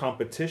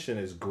competition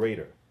is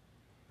greater.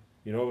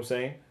 You know what I'm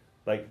saying?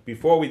 Like,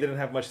 before we didn't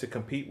have much to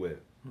compete with,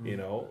 I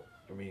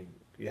mean,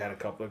 you had a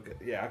couple of,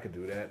 I could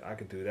do that, I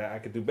could do that, I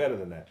could do better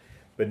than that.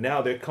 But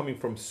now they're coming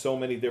from so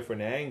many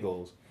different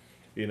angles,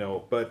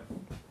 But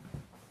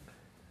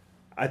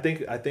I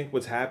think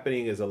what's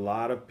happening is a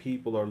lot of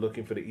people are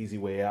looking for the easy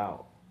way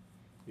out.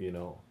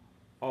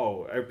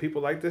 Oh, are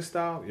people like this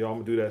style? I'm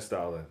gonna do that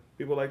style then.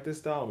 People like this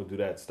style? I'm gonna do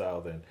that style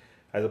then.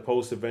 As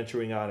opposed to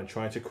venturing out and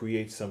trying to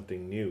create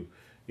something new.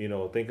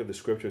 Think of the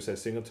scripture. It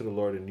says, "Sing unto the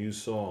Lord a new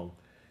song."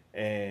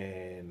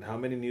 And how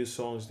many new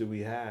songs do we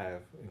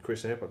have in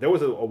Christian hip hop? There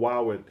was a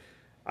while where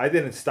I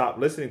didn't stop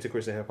listening to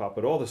Christian hip hop,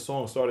 but all the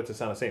songs started to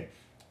sound the same.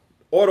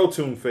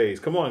 Auto-tune phase.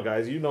 Come on,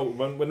 guys.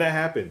 When that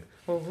happened.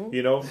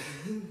 Mm-hmm.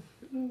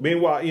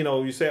 Meanwhile,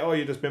 you say, oh,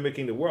 you're just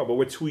mimicking the world, but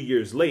we're 2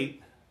 years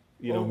late.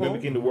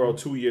 Mimicking the world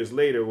 2 years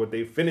later. What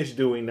they finished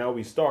doing, now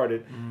we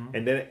started,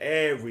 and then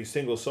every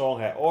single song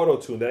had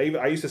auto-tune.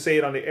 I used to say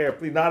it on the air.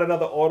 Please, not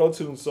another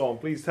auto-tune song.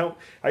 Please tell me.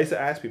 I used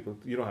to ask people,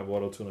 you don't have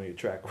auto-tune on your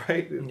track,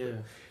 right?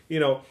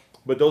 Yeah.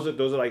 But those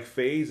are like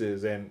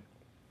phases, and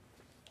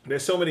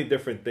there's so many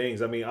different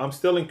things. I mean, I'm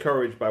still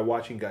encouraged by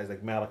watching guys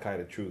like Malachi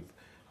the Truth.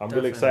 I'm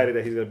really excited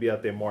that he's going to be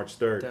out there March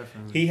 3rd.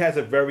 Definitely. He has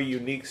a very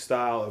unique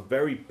style, a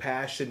very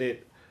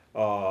passionate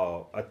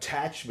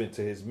attachment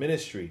to his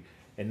ministry.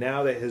 And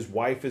now that his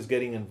wife is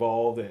getting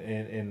involved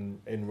in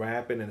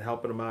rapping and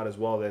helping him out as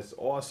well, that's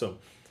awesome.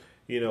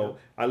 You know,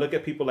 I look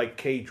at people like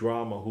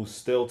K-Drama, who's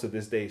still to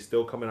this day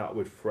still coming out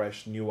with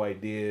fresh new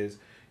ideas.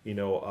 You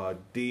know,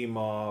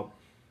 D-Mob.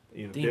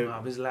 You know,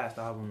 D-Mob, his last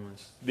album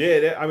was...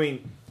 Yeah, I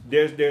mean,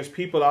 there's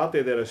people out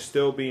there that are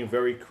still being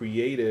very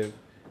creative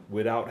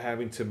without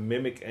having to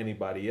mimic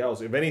anybody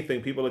else. If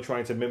anything, people are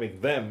trying to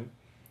mimic them,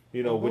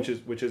 you know, which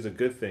is a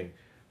good thing.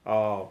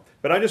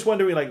 But I'm just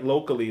wondering, like,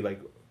 locally, like,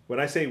 when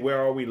I say where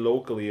are we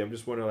locally, I'm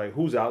just wondering, like,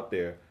 who's out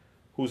there?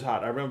 Who's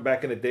hot? I remember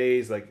back in the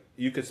days, like,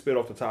 you could spit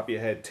off the top of your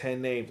head 10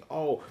 names.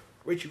 Oh,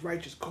 Richie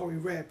Righteous, Corey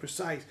Red,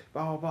 Precise,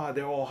 blah, blah, blah.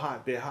 They're all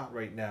hot. They're hot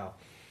right now.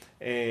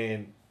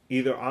 And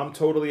either I'm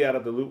totally out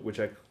of the loop, which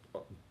I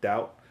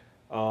doubt,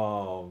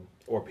 or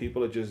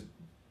people are just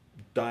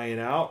dying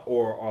out,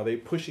 or are they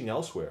pushing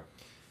elsewhere?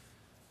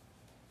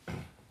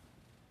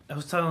 I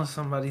was telling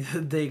somebody the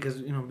other day,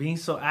 because, you know, being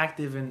so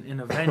active in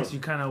events, you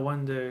kind of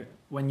wonder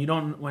when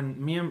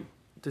me and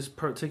this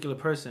particular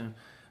person,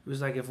 it was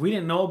like, if we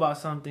didn't know about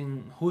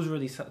something, who's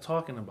really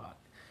talking about it?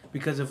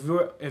 Because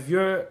if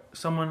you're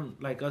someone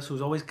like us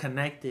who's always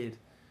connected,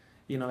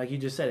 you know, like you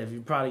just said, if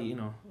you probably, you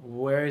know,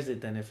 where is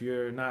it then? If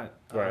you're not,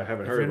 right, I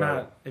haven't heard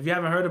about it. If you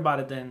haven't heard about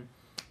it, then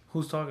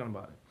who's talking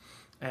about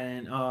it?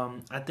 And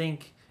I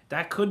think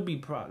that could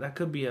be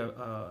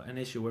an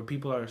issue where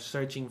people are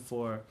searching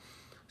for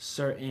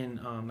certain,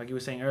 like you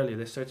were saying earlier,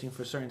 they're searching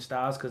for certain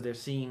styles because they're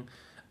seeing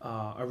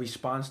a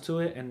response to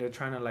it, and they're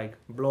trying to like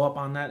blow up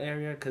on that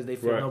area because they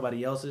feel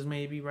nobody else is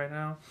maybe right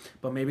now.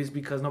 But maybe it's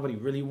because nobody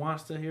really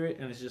wants to hear it,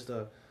 and it's just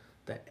the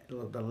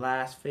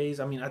last phase.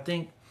 I mean, I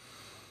think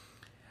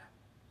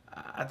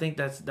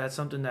that's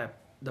something that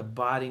the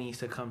body needs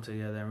to come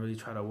together and really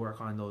try to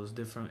work on those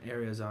different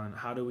areas on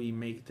how do we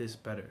make this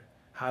better?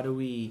 How do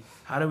we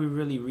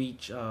really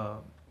reach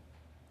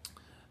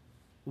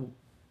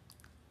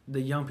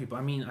the young people?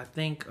 I mean, I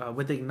think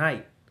with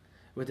Ignite,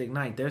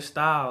 their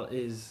style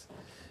is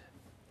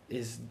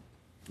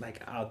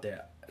like out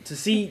there. To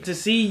see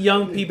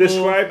young people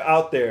describe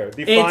out there.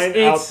 Define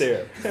out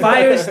there.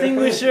 Fire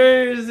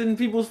extinguishers in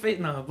people's face.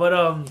 No, but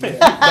not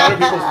in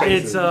people's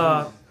faces.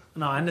 It's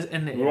no,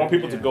 and we want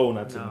people to go,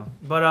 not to. No.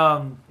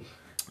 But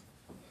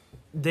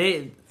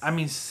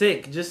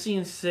Sick. Just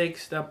seeing Sick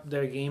step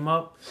their game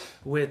up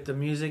with the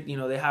music. You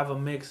know, they have a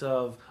mix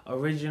of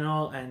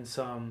original and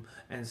some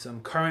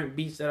current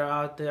beats that are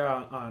out there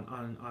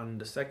on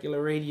the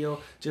secular radio,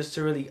 just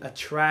to really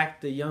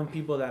attract the young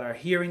people that are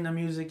hearing the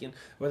music, and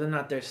whether or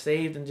not they're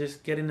saved, and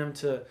just getting them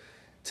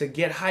to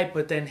get hype,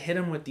 but then hit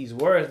them with these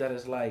words that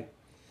is like,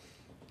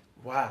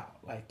 wow,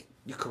 like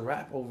you could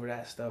rap over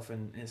that stuff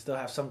and still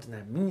have something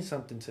that means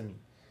something to me.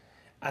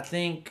 I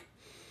think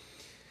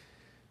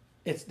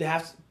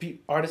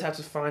artists have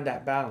to find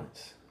that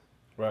balance,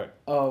 right?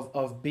 Of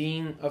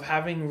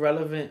having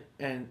relevant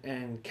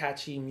and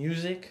catchy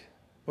music,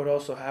 but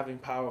also having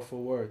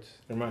powerful words.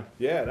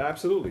 Yeah,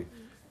 absolutely.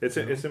 It's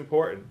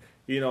important,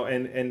 you know,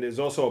 and there's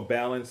also a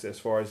balance as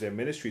far as their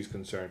ministry is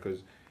concerned,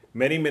 because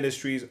many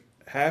ministries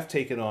have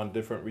taken on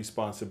different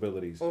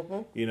responsibilities.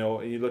 Mm-hmm. You know,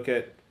 and you look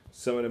at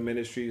some of the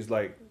ministries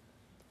like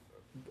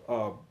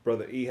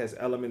Brother E has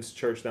Elements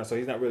Church now, so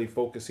he's not really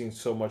focusing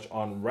so much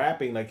on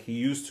rapping like he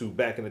used to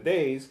back in the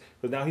days,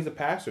 but now he's a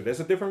pastor.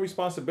 There's a different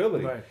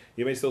responsibility. Right.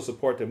 You may still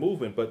support the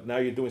movement, but now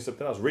you're doing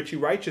something else. Richie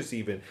Righteous,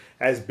 even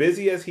as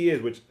busy as he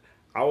is, which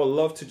I would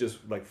love to just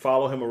like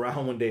follow him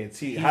around one day and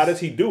see how does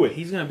he do it.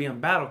 He's gonna be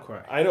on Battle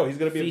Cry. I know he's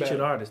gonna be featured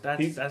artist.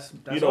 That's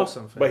you know,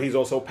 awesome. But he's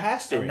also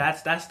pastoring. And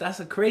that's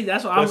a crazy.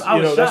 That's what I was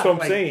shocked. That's what I'm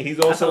like, saying. He's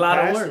also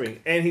pastoring,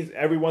 and he's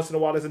every once in a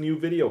while there's a new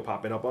video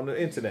popping up on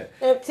the internet.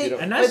 And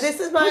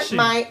this is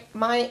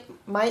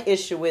my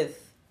issue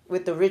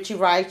with the Richie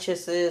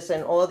Righteouses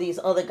and all these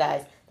other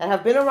guys that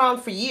have been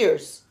around for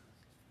years.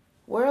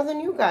 Where are the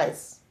new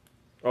guys?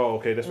 Oh,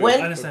 okay. That's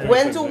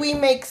when do we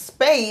make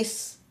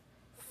space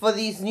for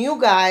these new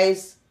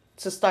guys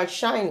to start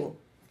shining?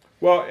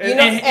 Well,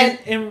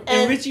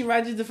 and Richie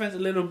Righteous' defense, a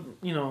little,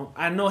 you know,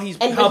 I know he's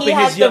helping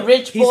his young,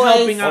 he's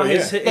helping out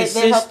his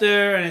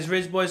sister and his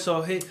rich boy.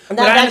 So but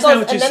I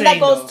understand what you're saying. And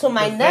that goes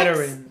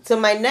to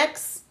my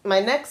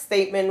next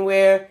statement,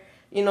 where,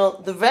 you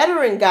know, the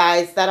veteran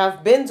guys that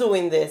have been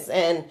doing this,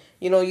 and,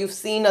 you know, you've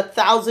seen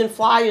 1,000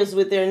 flyers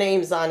with their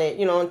names on it,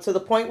 you know, to the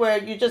point where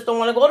you just don't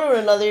want to go to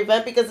another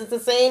event because it's the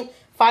same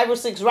 5 or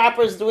 6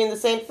 rappers doing the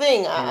same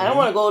thing. I don't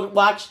want to go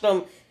watch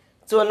them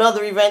to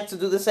another event to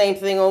do the same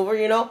thing over,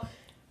 you know.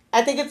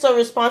 I think it's a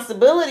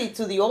responsibility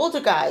to the older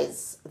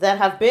guys that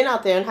have been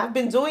out there and have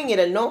been doing it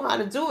and know how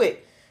to do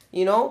it,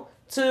 you know,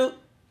 to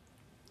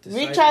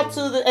reach out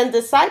to and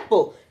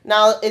disciple.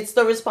 Now, it's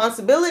the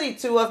responsibility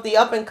of the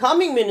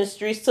up-and-coming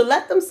ministries to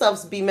let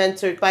themselves be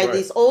mentored by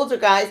these older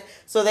guys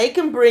so they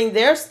can bring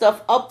their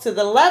stuff up to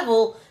the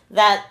level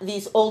that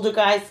these older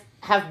guys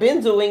have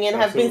been doing and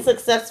have been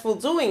successful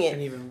doing it.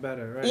 And even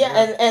better, right?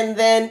 Yeah, and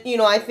then,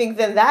 I think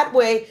then that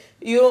way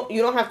you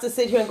don't have to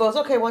sit here and go,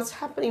 okay, what's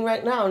happening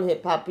right now in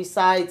hip hop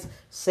besides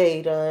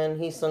Seda and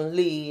Heason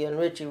Lee and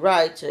Richie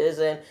Righteous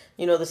and,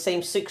 the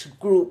same 6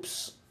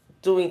 groups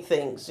doing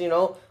things,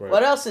 Right.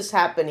 What else is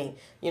happening?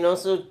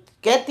 So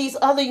get these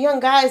other young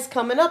guys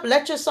coming up.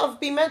 Let yourself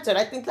be mentored.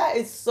 I think that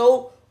is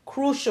so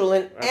crucial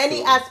in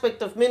any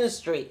aspect of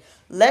ministry.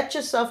 Let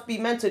yourself be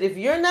mentored. If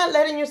you're not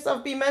letting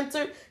yourself be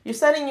mentored, you're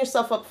setting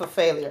yourself up for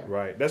failure.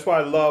 Right. That's why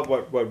I love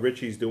what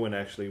Richie's doing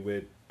actually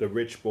with the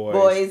Rich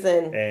Boys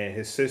and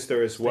his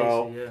sister as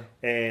well.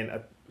 Yeah.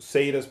 And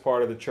Seda's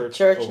part of the church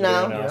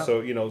now. Yeah.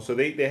 So so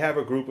they have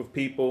a group of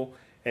people,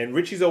 and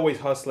Richie's always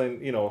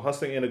hustling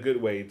in a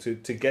good way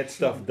to get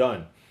stuff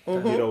done.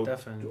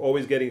 Definitely.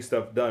 Always getting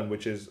stuff done,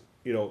 which is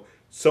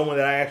someone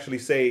that I actually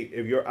say,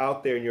 if you're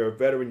out there and you're a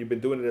veteran, you've been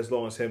doing it as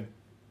long as him,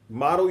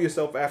 model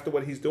yourself after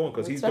what he's doing,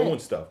 because he's doing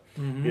stuff.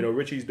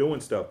 Richie's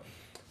doing stuff.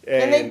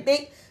 And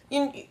they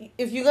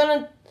if you're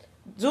gonna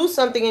do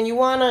something and you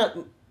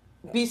wanna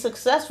be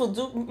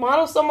successful,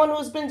 model someone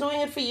who's been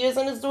doing it for years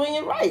and is doing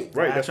it right.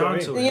 Right, that's what I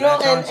mean.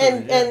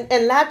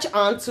 And latch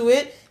onto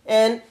it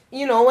and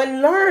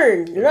and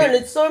learn.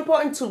 It's so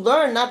important to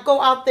learn, not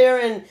go out there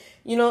and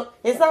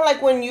it's not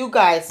like when you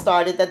guys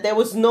started that there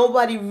was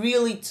nobody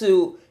really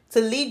to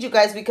lead you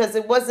guys, because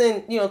it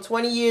wasn't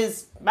 20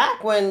 years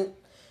back when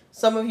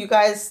some of you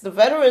guys, the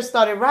veterans,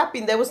 started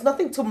rapping. There was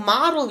nothing to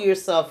model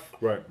yourself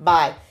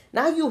by.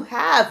 Now you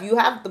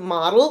have the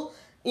model.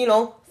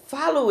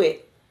 Follow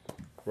it.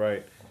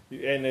 Right,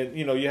 and then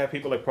you have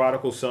people like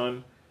Prodigal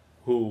Son,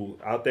 who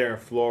out there in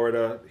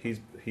Florida,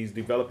 he's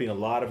developing a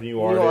lot of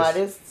new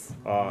artists.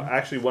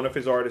 Actually, one of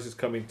his artists is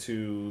coming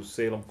to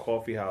Salem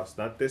Coffee House,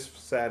 not this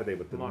Saturday,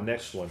 but the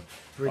next one.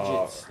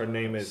 Her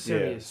name is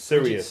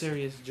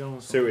Sirius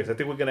Jones. Sirius. I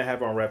think we're gonna have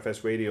her on Rap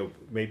Fest Radio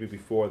maybe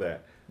before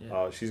that.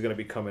 Yeah. She's gonna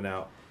be coming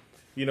out.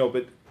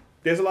 But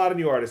there's a lot of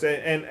new artists,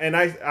 and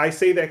I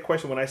say that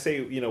question when I say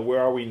where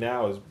are we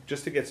now is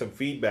just to get some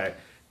feedback.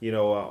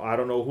 I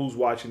don't know who's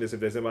watching this, if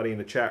there's anybody in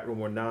the chat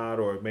room or not,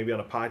 or maybe on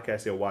a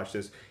podcast they'll watch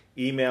this.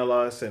 Email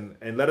us and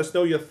let us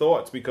know your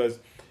thoughts, because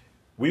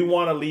we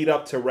want to lead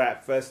up to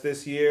Rap Fest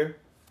this year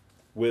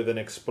with an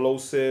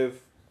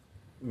explosive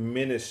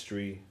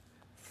ministry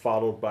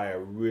followed by a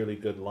really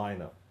good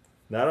lineup.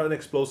 Not an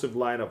explosive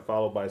lineup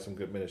followed by some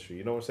good ministry.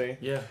 You know what I'm saying?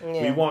 Yeah.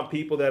 We want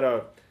people that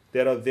are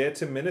there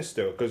to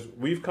minister, because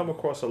we've come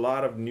across a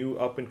lot of new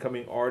up and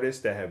coming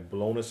artists that have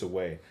blown us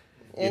away.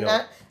 And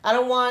I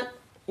don't want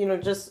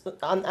just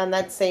on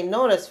that same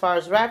note, as far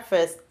as Rap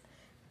Fest,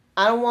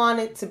 I don't want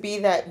it to be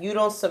that you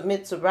don't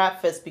submit to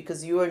Rap Fest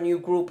because you're a new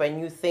group and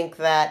you think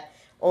that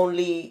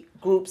only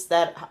groups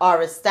that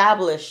are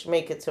established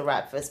make it to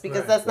Rap Fest,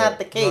 because that's not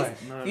the case.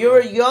 If you're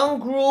a young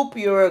group,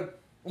 you're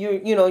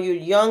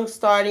young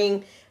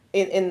starting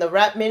in the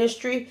rap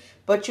ministry,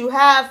 but you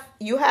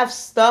have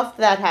stuff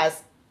that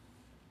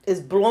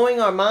is blowing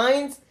our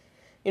minds.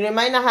 It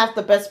might not have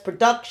the best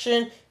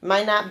production, it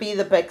might not be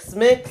the best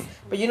mix,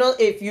 but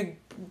if you're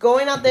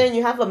going out there and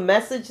you have a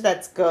message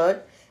that's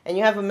good, and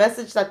you have a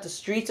message that the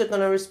streets are going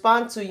to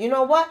respond to, you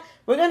know what?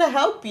 We're going to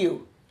help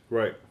you.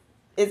 Right.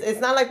 It's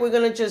not like we're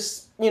going to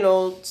just,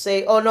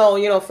 say, oh,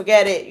 no,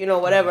 forget it,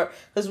 whatever.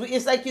 Because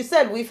it's like you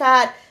said, we've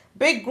had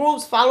big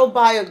groups followed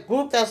by a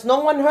group that's no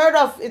one heard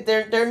of.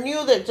 They're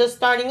new, they're just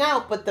starting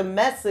out, but the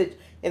message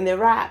in their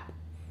rap,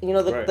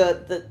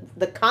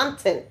 the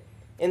content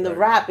in the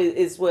rap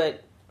is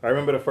what... I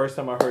remember the first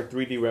time I heard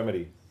 3D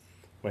Remedy.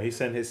 When he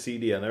sent his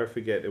CD, I'll never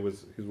forget, he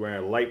was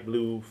wearing a light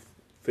blue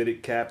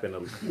fitted cap and a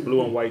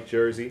blue and white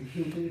jersey,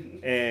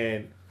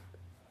 and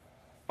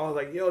I was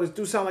like, "Yo, this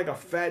dude sound like a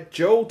Fat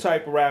Joe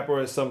type rapper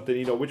or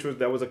something,"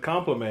 that was a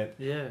compliment.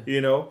 Yeah.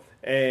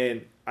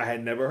 And I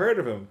had never heard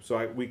of him,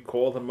 so we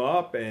called him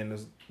up and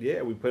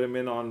we put him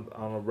in on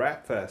a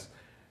Rap Fest,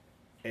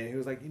 and he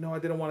was like, I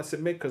didn't want to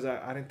submit because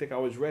I didn't think I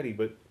was ready,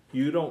 but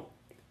you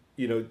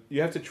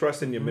have to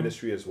trust in your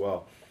ministry as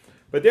well.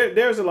 But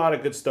there's a lot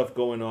of good stuff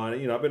going on.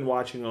 I've been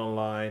watching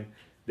online.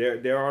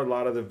 There are a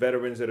lot of the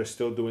veterans that are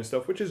still doing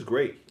stuff, which is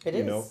great.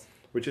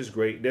 Which is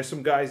great. There's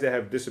some guys that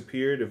have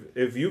disappeared.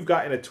 If you've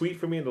gotten a tweet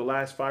from me in the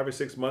last 5 or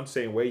 6 months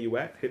saying where you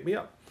at, hit me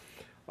up.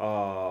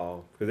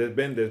 Because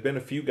there's been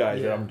a few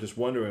guys that I'm just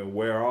wondering,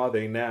 where are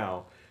they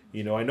now?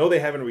 I know they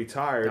haven't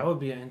retired. That would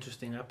be an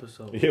interesting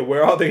episode. Yeah,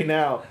 where are they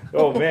now?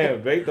 Oh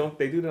man, they do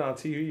that on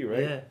TV,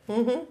 right? Yeah.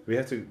 Mm-hmm. We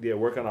have to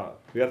work on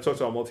we got to talk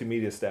to our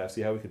multimedia staff,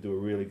 see how we could do a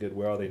really good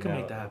where are they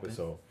now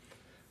episode.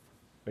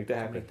 Make that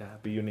happen.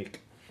 Be unique.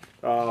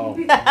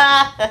 I'm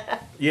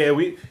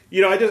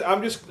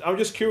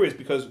just curious,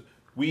 because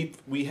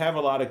we have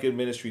a lot of good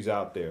ministries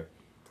out there,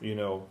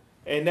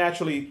 and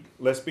naturally,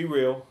 let's be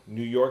real,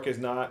 New York is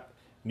not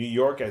New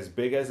York as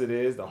big as it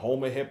is, the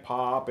home of hip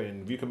hop,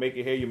 and if you can make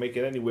it here, you make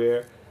it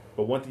anywhere.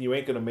 But one thing you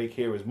ain't gonna make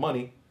here is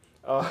money,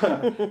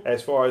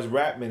 as far as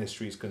rap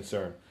ministry is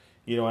concerned,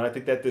 and I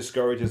think that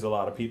discourages a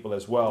lot of people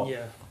as well.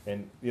 Yeah.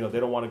 And they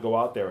don't want to go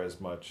out there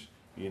as much.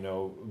 You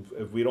know,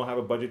 if we don't have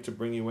a budget to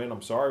bring you in,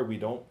 I'm sorry, we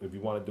don't. If you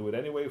want to do it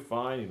anyway,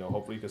 fine. You know,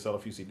 hopefully you can sell a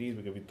few CDs.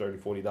 We give you $30,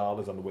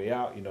 $40 on the way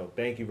out. You know,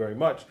 thank you very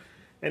much.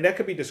 And that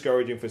could be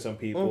discouraging for some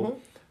people.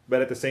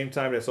 But at the same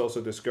time, that's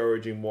also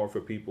discouraging more for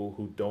people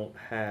who don't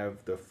have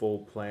the full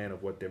plan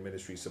of what their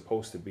ministry is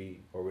supposed to be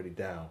already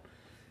down.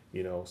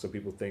 You know, some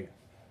people think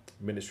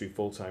ministry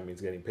full-time means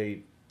getting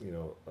paid, you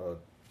know, a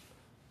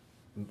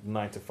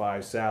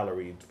 9-to-5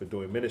 salary for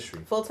doing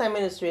ministry. Full-time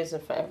ministry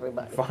isn't for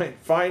everybody.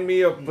 Find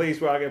me a place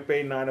where I get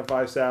paid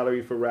 9-to-5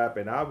 salary for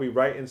rapping. I'll be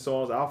writing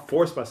songs. I'll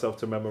force myself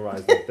to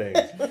memorize the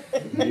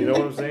things. You know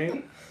what I'm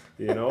saying?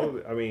 You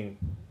know, I mean,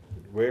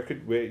 where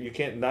you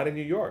can't, not in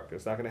New York.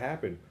 It's not going to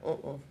happen.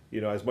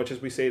 You know, as much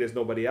as we say there's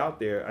nobody out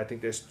there, I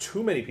think there's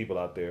too many people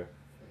out there.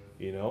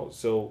 You know,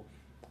 so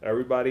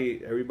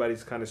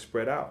everybody's kind of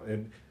spread out.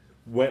 And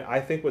when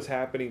I think what's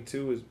happening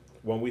too is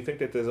when we think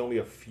that there's only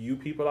a few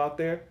people out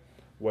there,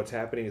 what's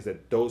happening is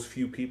that those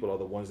few people are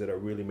the ones that are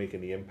really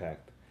making the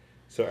impact.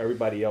 So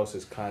everybody else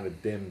is kind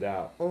of dimmed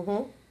out.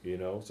 You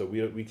know, so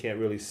we can't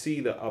really see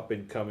the up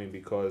and coming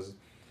because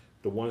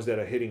the ones that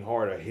are hitting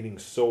hard are hitting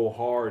so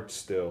hard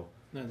still.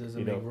 That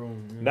doesn't make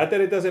room. Yeah. Not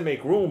that it doesn't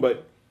make room,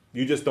 but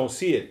you just don't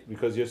see it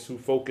because you're too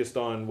focused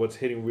on what's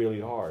hitting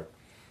really hard.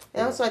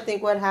 And also, I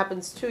think what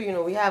happens too, you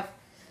know,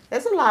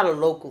 there's a lot of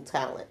local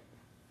talent.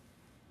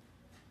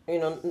 You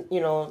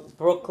know,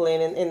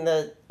 Brooklyn and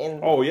in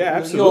oh yeah, New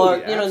absolutely,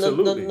 York, you know,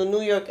 the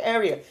New York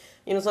area.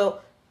 You know, so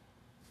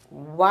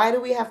why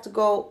do we have to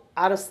go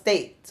out of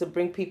state to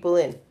bring people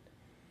in?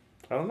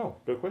 I don't know.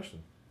 Good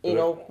question. You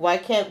know, why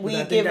can't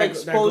we give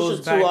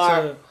exposure to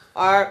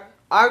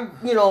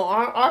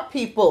our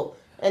people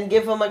and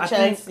give them a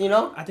chance? You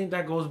know, I think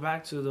that goes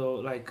back to though,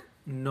 like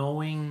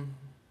knowing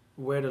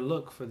where to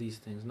look for these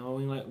things,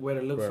 knowing like where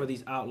to look for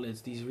these outlets,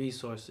 these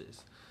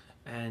resources,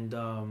 and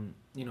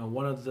you know,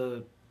 one of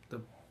the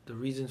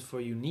reasons for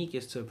Unique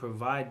is to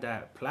provide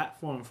that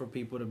platform for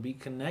people to be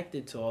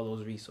connected to all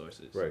those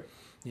resources. Right.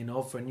 You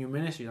know, for new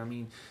ministries. I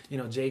mean, you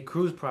know, J.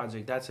 Cruz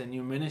Project, that's a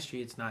new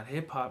ministry. It's not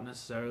hip hop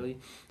necessarily,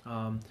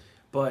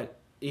 but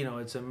you know,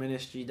 it's a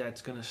ministry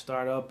that's gonna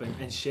start up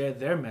and share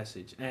their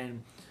message.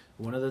 And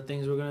one of the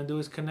things we're going to do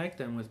is connect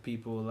them with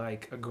people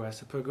like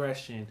Aggressive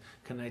Progression,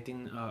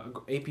 connecting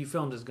AP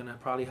Films is going to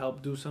probably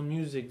help do some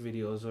music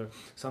videos or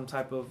some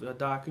type of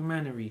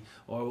documentary,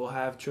 or we'll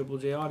have Triple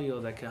J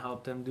Audio that can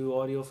help them do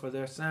audio for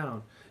their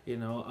sound, you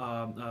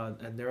know,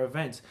 at their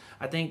events.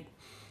 I think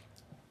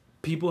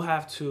people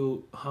have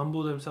to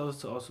humble themselves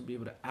to also be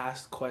able to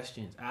ask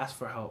questions, ask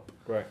for help.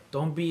 Right.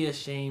 Don't be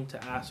ashamed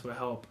to ask for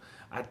help.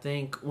 I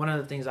think one of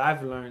the things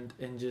I've learned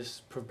in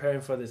just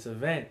preparing for this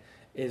event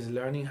is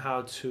learning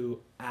how to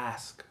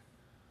ask,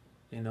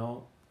 you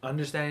know,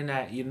 understanding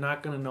that you're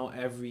not going to know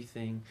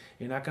everything.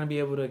 You're not going to be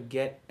able to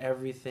get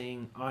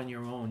everything on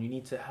your own. You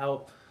need to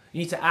help. You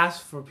need to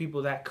ask for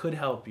people that could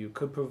help you,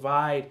 could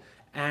provide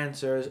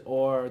answers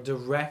or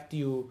direct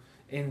you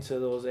into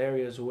those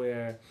areas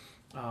where,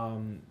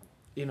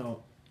 you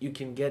know, you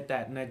can get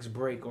that next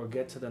break or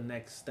get to the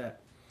next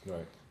step.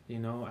 Right. You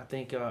know, I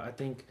think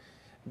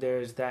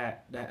there's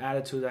that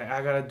attitude that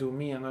I gotta do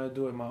me. I'm gonna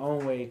do it my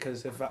own way,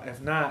 because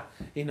if not,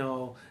 you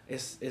know,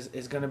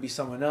 it's gonna be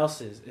someone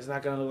else's. It's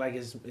not gonna look like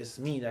it's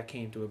me that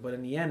came to it. But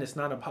in the end, it's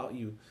not about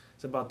you.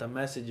 It's about the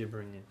message you're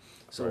bringing.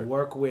 So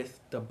work with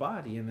the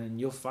body, and then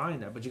you'll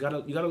find that. But you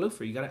gotta look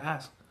for it. You gotta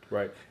ask.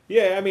 Right.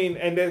 Yeah. I mean,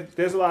 and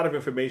there's a lot of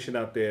information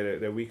out there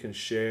that we can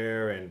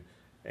share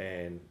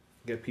and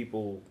get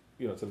people,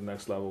 you know, to the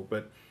next level.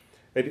 But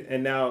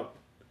and now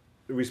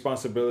the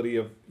responsibility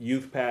of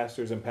youth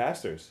pastors and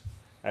pastors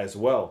as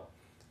well.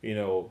 You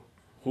know,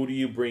 who do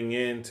you bring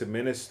in to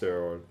minister?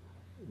 Or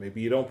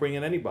maybe you don't bring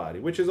in anybody,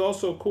 which is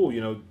also cool.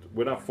 You know,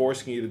 we're not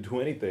forcing you to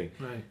do anything.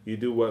 Right. You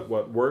do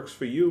what works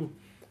for you,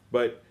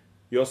 but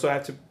you also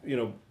have to, you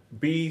know,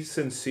 be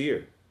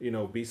sincere. You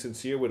know, be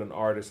sincere with an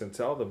artist and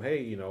tell them,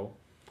 hey, you know,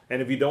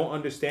 and if you don't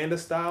understand the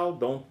style,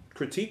 don't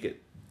critique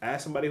it.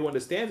 Ask somebody who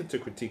understands it to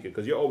critique it,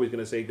 because you're always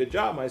going to say, good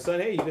job, my son.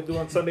 Hey, you can do it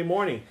on Sunday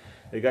morning.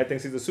 The guy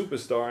thinks he's a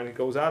superstar, and he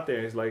goes out there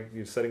and he's like,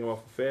 you're setting him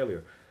up for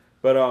failure.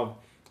 But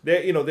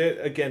there's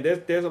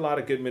a lot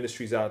of good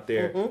ministries out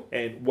there. Mm-hmm.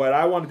 And what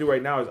I want to do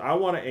right now is I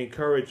want to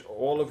encourage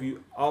all of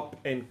you up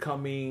and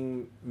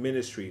coming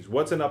ministries.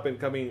 What's an up and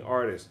coming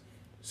artist?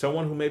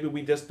 Someone who maybe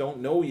we just don't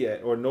know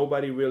yet, or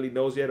nobody really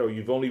knows yet, or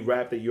you've only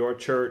rapped at your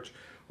church,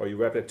 or you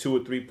rapped at 2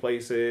 or 3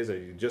 places, or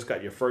you just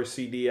got your first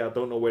CD out,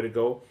 don't know where to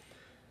go.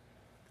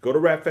 Go to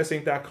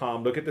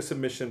rapfestinc.com, look at the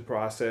submission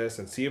process,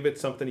 and see if it's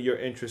something you're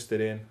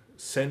interested in.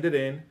 Send it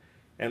in,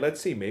 and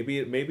let's see. Maybe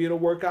it'll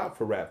work out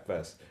for Rap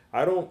Fest.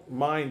 I don't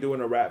mind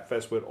doing a Rap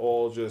Fest with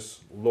all just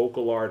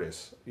local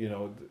artists. You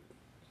know,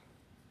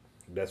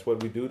 that's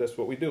what we do. That's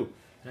what we do.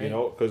 Right. You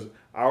know, because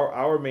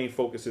our main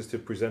focus is to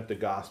present the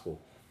gospel.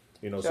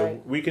 You know,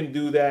 so we can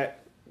do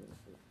that.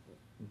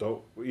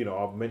 Don't, you know,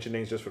 I'll mention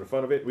names just for the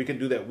fun of it. We can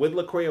do that with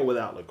Lecrae or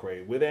without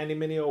Lecrae, with Andy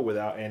Mineo or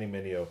without Andy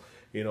Mineo.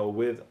 You know,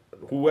 with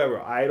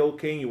whoever, Idol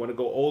King. You want to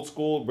go old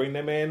school, bring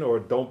them in, or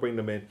don't bring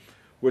them in.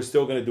 we're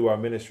still going to do our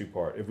ministry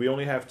part. If we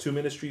only have 2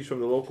 ministries from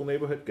the local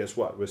neighborhood, guess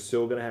what? We're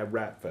still going to have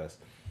Rap Fest.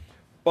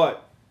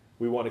 But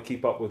we want to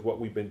keep up with what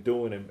we've been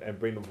doing and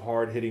bring them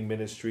hard-hitting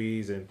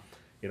ministries. And,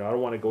 I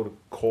don't want to go to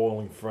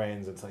calling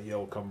friends and say,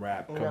 yo, come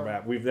rap.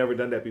 We've never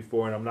done that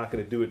before, and I'm not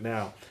going to do it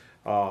now.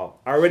 I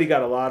already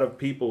got a lot of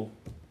people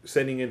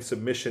sending in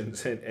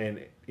submissions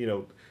and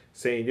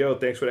saying, yo,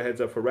 thanks for the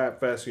heads up for Rap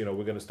Fest. We're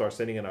going to start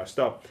sending in our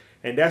stuff.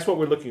 And that's what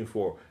we're looking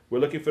for. We're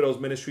looking for those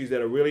ministries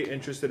that are really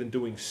interested in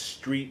doing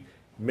street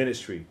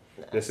ministry.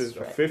 This is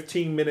a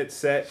 15-minute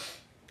set.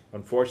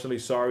 Unfortunately,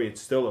 sorry,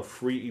 it's still a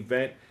free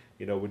event.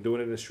 We're doing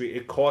it in the street.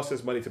 It costs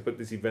us money to put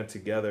this event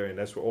together, and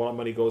that's where all our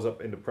money goes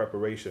up into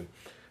preparation.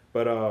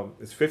 But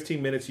it's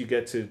 15 minutes. You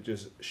get to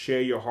just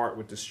share your heart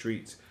with the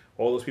streets.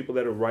 All those people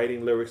that are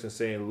writing lyrics and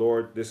saying,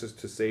 Lord, this is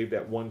to save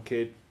that one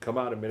kid. Come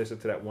out and minister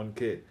to that one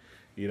kid.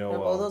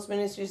 All those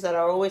ministries that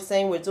are always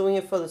saying we're doing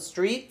it for the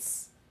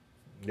streets.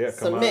 Yeah, come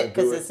submit,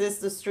 because this is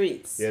the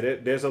streets. Yeah,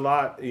 there's a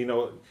lot,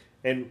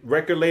 and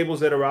record labels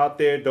that are out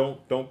there,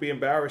 don't be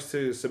embarrassed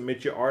to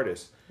submit your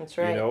artists. That's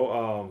right.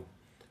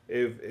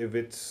 If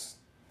it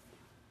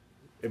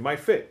might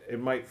fit. There's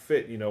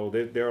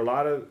a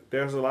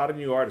lot of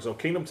new artists. So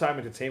Kingdom Time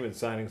Entertainment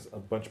signing a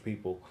bunch of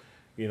people.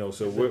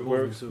 So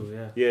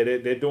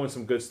they're doing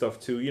some good stuff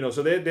too.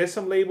 So there's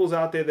some labels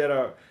out there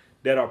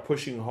that are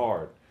pushing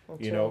hard.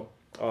 That's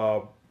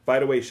by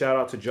the way, shout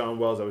out to John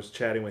Wells. I was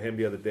chatting with him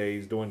the other day.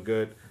 He's doing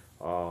good.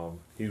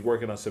 He's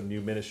working on some new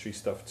ministry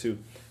stuff too.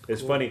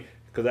 It's funny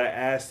because I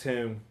asked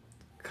him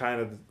kind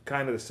of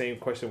the same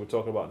question we're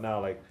talking about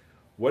now,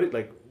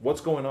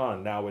 what's going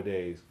on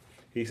nowadays?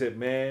 He said,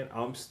 man,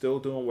 I'm still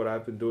doing what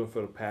I've been doing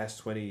for the past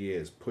 20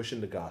 years,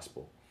 pushing the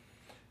gospel.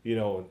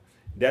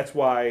 That's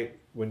why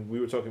when we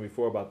were talking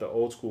before about the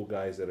old school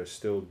guys that are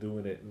still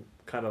doing it,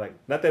 kind of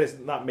not that it's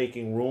not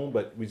making room,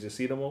 but we just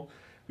see them all,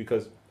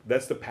 because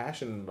that's the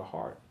passion in the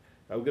heart.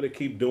 I'm going to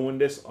keep doing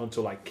this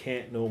until I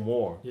can't no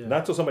more. Yeah. Not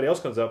until somebody else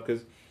comes up,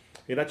 because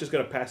you're not just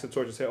going to pass the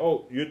torch and say,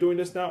 oh, you're doing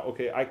this now?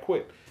 Okay, I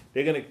quit.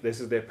 This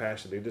is their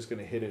passion. They're just going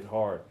to hit it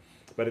hard.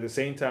 But at the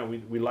same time,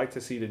 we like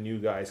to see the new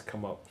guys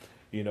come up.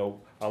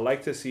 I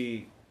like to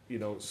see,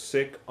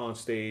 Sick on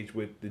stage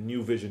with the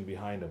new vision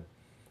behind them.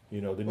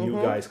 The new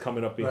guys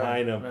coming up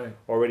behind them,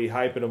 already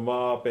hyping them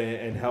up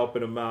and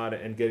helping them out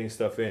and getting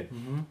stuff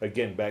in.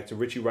 Again, back to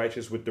Richie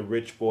Righteous with the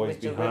Rich Boys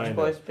behind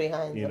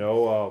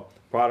them.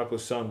 Prodigal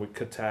Son with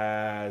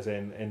Kataz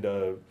and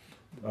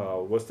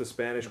what's the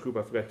Spanish group?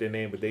 I forgot their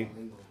name, but they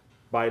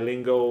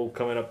Bilingual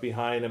coming up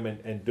behind them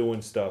and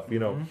doing stuff,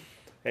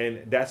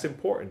 and that's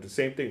important. The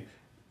same thing.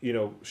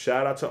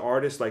 Shout out to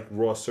artists like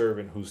Raw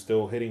Servant, who's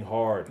still hitting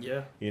hard.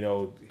 Yeah.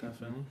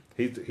 Definitely.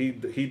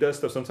 He does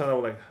stuff. Sometimes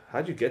I'm like,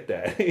 how'd you get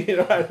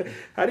that?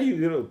 How do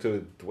you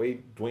to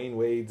Dwayne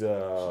Wade's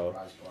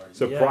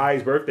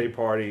surprise birthday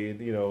party?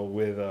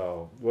 With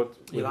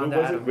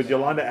with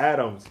Yolanda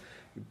Adams.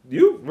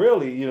 You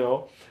really,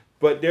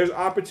 But there's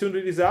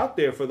opportunities out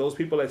there for those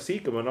people that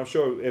seek him, and I'm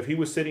sure if he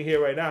was sitting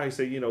here right now, he'd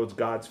say, it's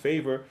God's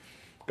favor,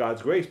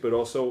 God's grace, but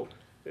also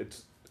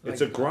it's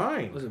a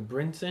grind. Was it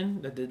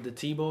Brinson that did the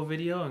Tebow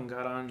video and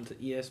got on to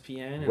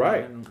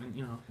ESPN? And,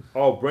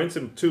 Oh,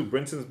 Brinson too.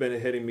 Brinson's been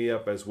hitting me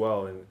up as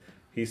well, and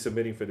he's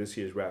submitting for this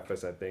year's Rap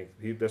Fest. I think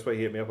that's what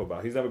he hit me up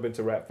about. He's never been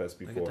to Rap Fest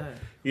before.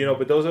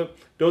 But those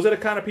are the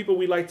kind of people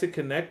we like to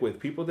connect with.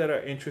 People that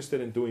are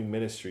interested in doing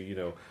ministry.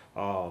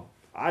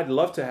 I'd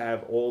love to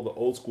have all the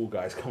old school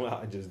guys come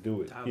out and just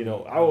do it.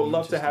 I would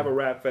love to have a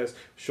Rap Fest.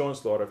 Sean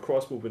Slaughter,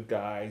 Cross Movement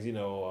guys.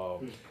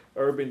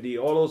 Urban D,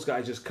 all those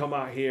guys just come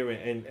out here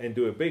and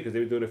do it big, because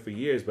they've been doing it for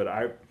years. But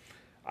I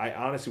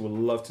honestly would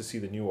love to see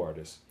the new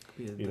artists,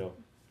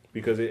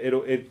 because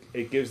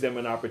it gives them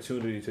an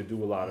opportunity to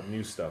do a lot of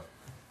new stuff.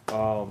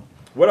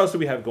 What else do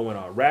we have going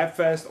on? Rap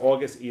Fest,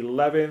 August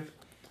 11th.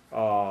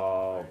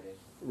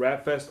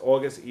 Rap Fest,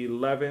 August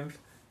 11th.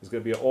 It's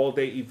going to be an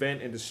all-day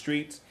event in the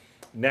streets.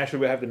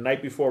 Naturally, we'll have the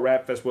night before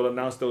Rap Fest. We'll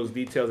announce those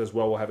details as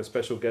well. We'll have a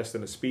special guest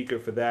and a speaker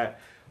for that.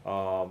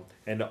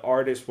 And the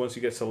artist, once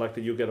you get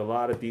selected, you'll get a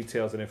lot of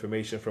details and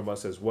information from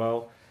us as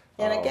well.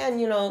 And again,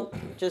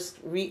 just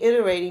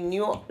reiterating,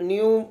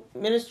 new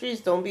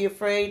ministries, don't be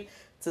afraid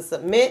to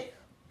submit.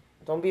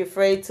 Don't be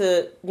afraid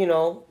to,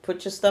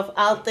 put your stuff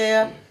out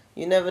there.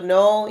 You never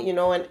know,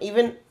 and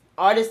even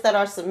artists that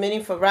are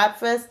submitting for Rap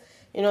Fest,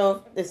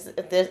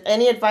 if there's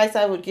any advice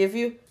I would give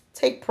you,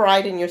 take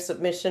pride in your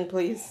submission,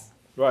 please.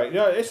 Right.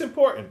 Yeah, it's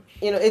important.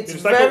 It's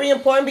very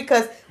important,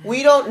 because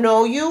we don't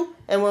know you,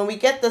 and when we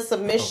get the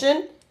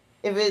submission,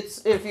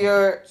 it's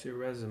your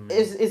resume.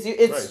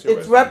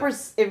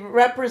 It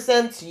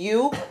represents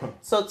you.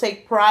 So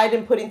take pride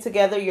in putting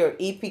together your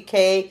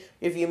EPK.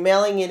 If you're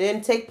mailing it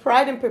in, take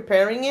pride in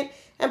preparing it,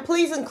 and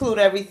please include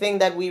everything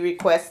that we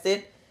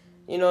requested.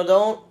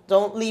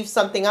 Don't leave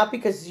something out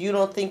because you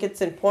don't think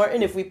it's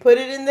important. If we put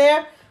it in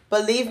there,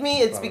 believe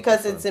me, it's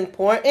because it's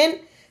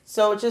important.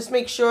 So just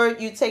make sure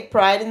you take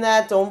pride in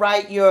that. Don't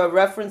write your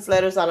reference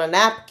letters on a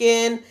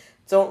napkin.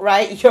 Don't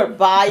write your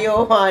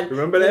bio on.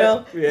 Remember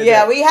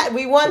that?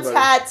 We once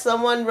had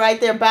someone write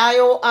their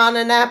bio on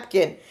a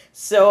napkin.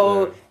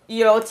 So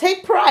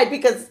take pride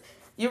because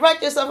you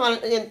write yourself on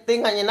a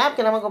thing on your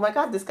napkin. I'm like, oh my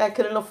God, this guy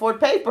couldn't afford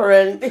paper,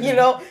 and who is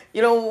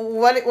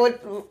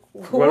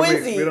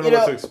he? We don't know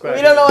what to expect.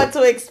 We don't know what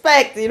to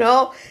expect,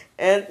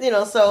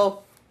 and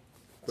so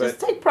just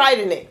take pride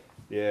in it.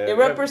 Yeah, it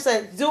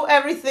represents do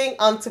everything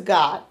unto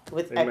God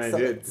with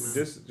excellence.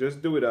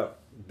 Just do it up,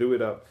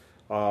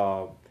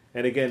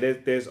 and again,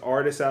 there's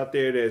artists out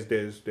there,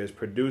 there's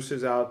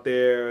producers out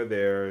there,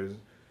 there's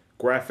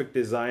graphic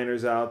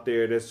designers out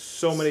there. There's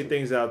so many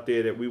things out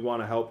there that we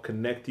want to help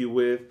connect you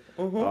with.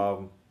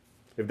 Mm-hmm.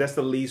 If that's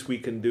the least we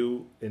can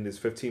do in this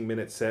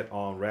 15-minute set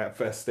on Rap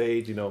Fest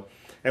stage, and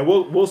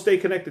we'll stay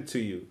connected to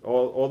you.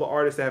 All the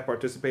artists that have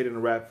participated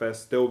in Rap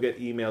Fest still get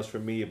emails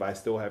from me if I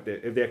still have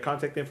if their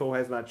contact info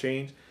has not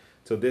changed.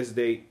 To this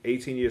date,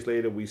 18 years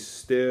later, we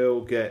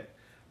still get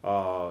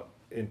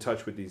in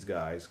touch with these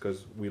guys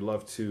because we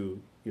love to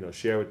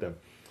share with them.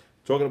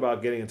 Talking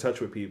about getting in touch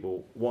with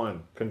people.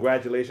 One,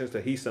 congratulations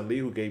to Heesun Lee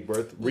who gave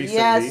birth recently.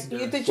 Yes,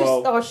 you did.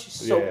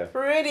 She's so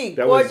pretty,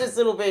 gorgeous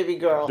little baby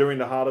girl. During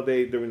the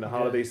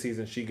holiday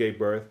season, she gave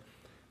birth.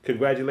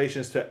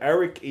 Congratulations to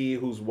Eric E,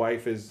 whose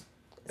wife is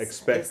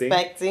expecting,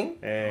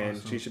 and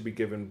awesome. She should be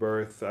giving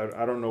birth.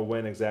 I don't know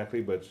when exactly,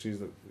 but she's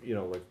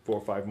like 4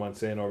 or 5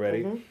 months in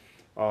already.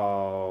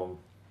 Mm-hmm.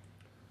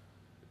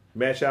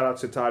 Man, shout out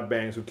to Todd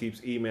Bangs who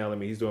keeps emailing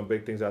me. He's doing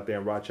big things out there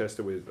in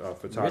Rochester with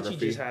photography.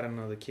 Richie just had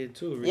another kid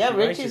too.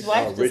 Richie's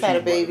wife just had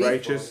a baby.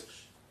 Righteous.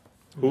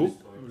 Who?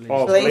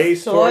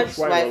 Blaze Torch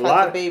wife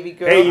had a baby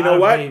girl. Hey, you know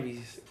what?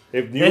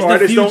 If new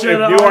artists don't,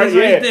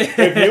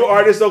 if new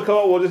artists don't come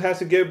up, we'll just have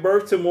to give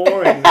birth to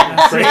more and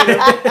train them.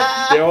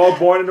 They're all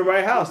born in the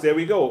right house. There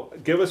we go.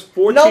 Give us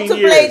 14 years. Note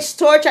to Blaze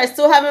Torch, I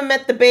still haven't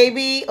met the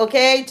baby.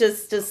 Okay,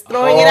 just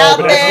throwing it out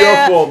there.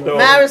 That's your fault, though.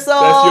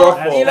 Marisol,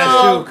 that's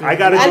your fault.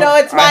 I know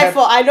it's my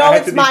fault. I know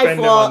it's my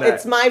fault.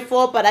 It's my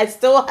fault, but I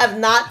still have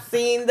not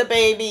seen the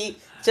baby.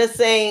 Just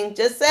saying.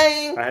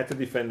 I had to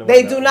defend them.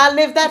 They do not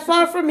live that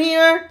far from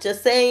here.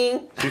 Just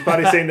saying. She's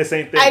probably saying the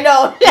same thing. I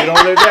know. You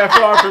don't live that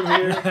far from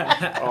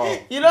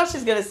here.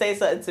 She's gonna say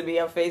something to me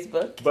on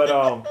Facebook. But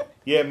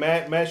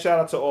man, shout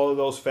out to all of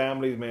those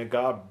families, man.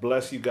 God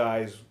bless you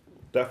guys,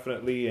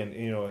 definitely, and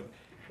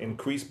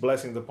increase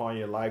blessings upon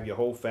your life, your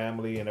whole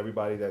family, and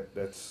everybody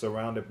that's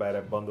surrounded by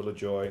that bundle of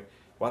joy.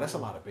 Wow, that's a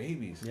lot of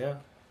babies. Yeah.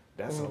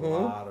 That's a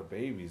lot of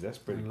babies. That's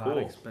pretty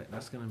cool.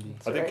 That's gonna be.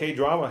 I think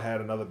K-Drama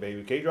had another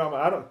baby. K-Drama,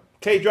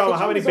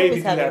 how many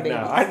babies do you have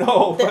now? I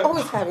know. They're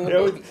always having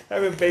babies.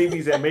 Having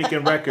babies and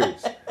making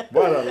records.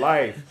 What a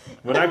life.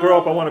 When I grow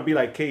up, I want to be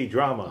like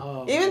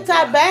K-Drama. Even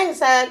Todd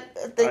Banks had.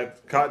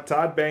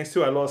 Todd Banks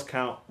too. I lost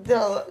count.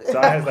 Todd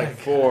has like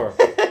 4.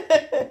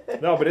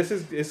 No, but it's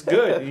good.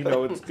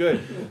 It's good.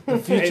 The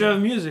future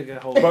of music, I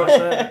hope.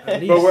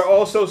 But we're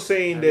also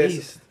saying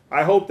this.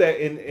 I hope that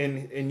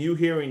in you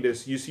hearing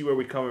this, you see where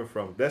we're coming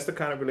from. That's the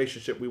kind of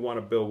relationship we want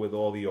to build with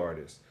all the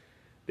artists.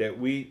 That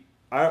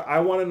I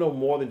want to know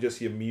more than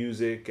just your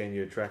music and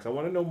your tracks. I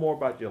want to know more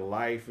about your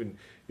life, and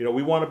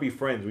we want to be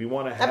friends. We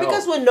want to help. Not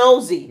because we're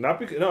nosy. Not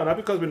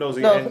because we're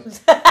nosy. No.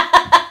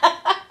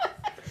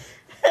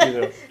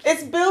 And,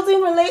 it's building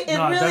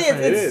It really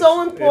is. It's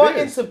so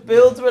important to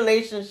build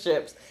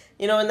relationships.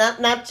 And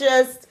not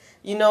just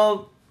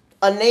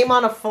a name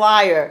on a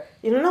flyer.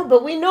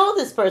 But we know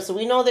this person.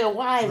 We know their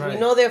wives. Right. We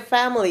know their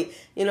family.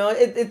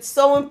 It's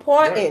so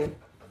important.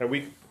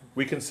 Right. And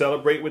we can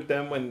celebrate with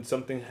them when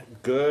something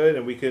good,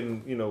 and we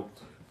can,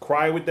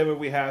 cry with them if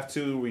we have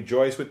to,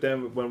 rejoice with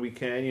them when we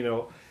can,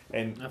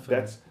 and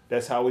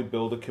that's how we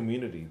build a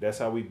community. That's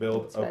how we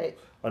build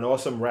an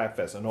awesome Rap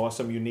Fest, an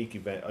awesome unique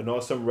event, an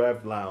awesome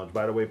Rev Lounge.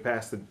 By the way,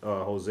 Pastor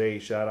Jose,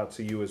 shout out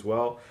to you as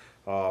well.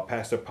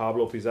 Pastor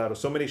Pablo Pizarro.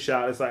 So many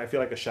shout-outs. I feel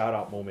like a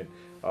shout-out moment.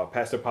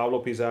 Pastor Pablo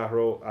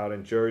Pizarro out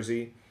in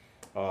Jersey.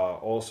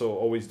 Also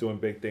always doing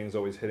big things,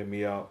 always hitting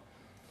me up.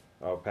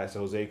 Pastor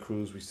Jose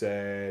Cruz, we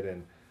said,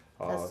 and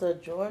Pastor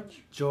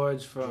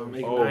George from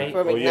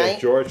Ignite. Yeah,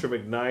 George from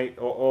Ignite.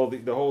 All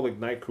the whole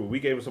Ignite crew.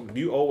 We gave him some.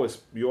 You owe us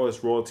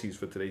royalties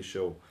for today's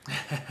show.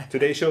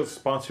 Today's show is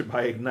sponsored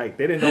by Ignite.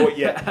 They didn't know it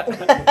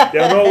yet.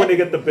 They'll know when they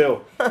get the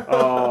bill.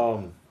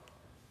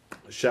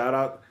 Shout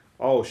out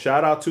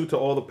to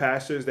all the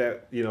pastors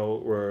that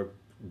were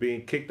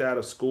being kicked out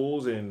of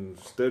schools and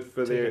stood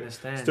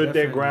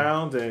their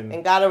ground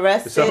and got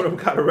arrested. Some of them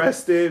got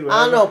arrested.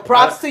 I don't know.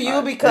 Props to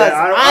you because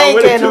I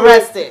ain't getting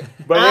arrested.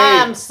 But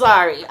I'm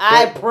sorry.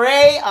 I'll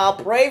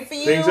pray for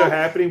you. Things are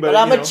happening, but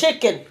I'm a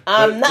chicken.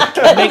 I'm not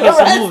getting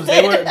arrested. Some moves.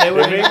 They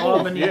were in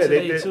Albany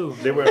today too.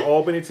 They were in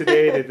Albany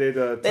today. They did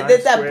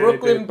that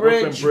Brooklyn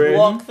Bridge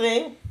walk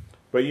thing.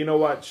 But you know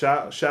what?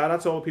 Shout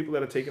out to all the people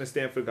that are taking a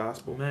stand for the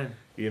gospel. Man.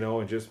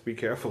 And just be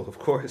careful, of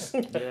course.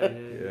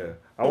 Yeah.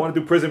 I want to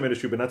do prison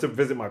ministry, but not to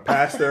visit my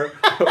pastor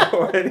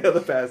or any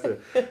other pastor.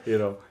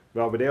 No,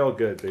 but they're all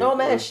good.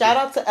 Shout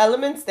out to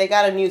Elements. They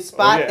got a new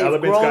spot. They've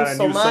Elements grown got a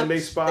so new much. Sunday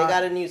spot. They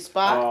got a new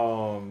spot.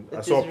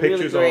 I saw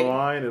pictures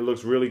online. It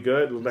looks really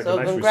good. It looked like a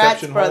nice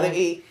reception hall. Brother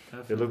E.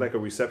 It looked like a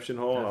reception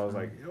hall. I was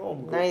like,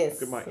 I'm going to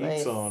get my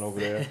eats on over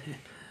there.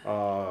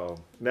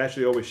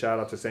 Naturally, always shout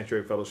out to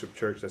Sanctuary Fellowship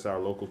Church. That's our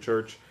local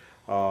church.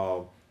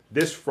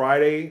 This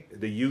Friday,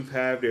 the youth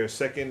have their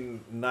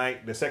second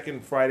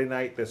Friday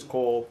night that's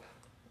called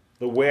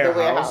The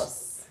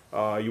Warehouse.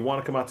 You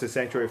want to come out to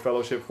Sanctuary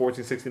Fellowship,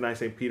 1469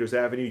 St. Peter's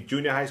Avenue.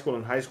 Junior high school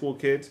and high school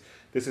kids,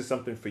 this is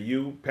something for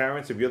you.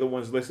 Parents, if you're the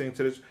ones listening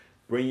to this,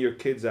 bring your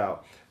kids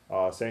out.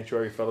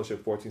 Sanctuary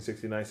Fellowship,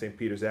 1469 St.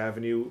 Peter's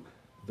Avenue.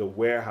 The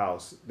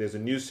Warehouse. There's a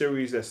new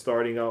series that's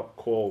starting up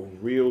called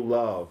Real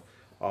Love.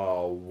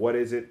 What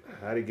is it?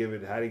 How to give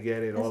it? How to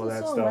get it? All of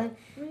that stuff.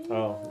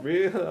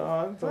 Real.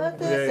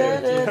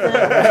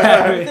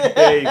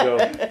 There you go.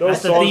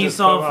 That's the theme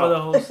song for the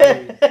whole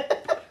series.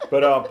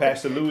 But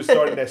Pastor Lou is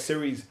starting that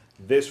series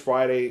this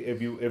Friday.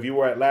 If you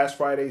were at last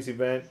Friday's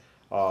event,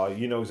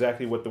 you know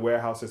exactly what the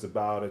Warehouse is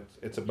about.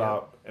 It's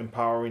about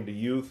empowering the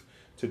youth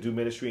to do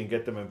ministry and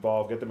get them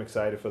involved, get them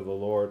excited for the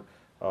Lord.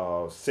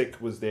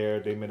 Sick was there.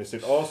 They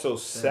ministered. Also,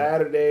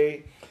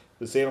 Saturday,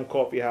 the Salem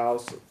Coffee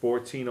House,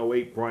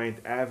 1408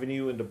 Bryant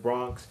Avenue in the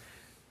Bronx.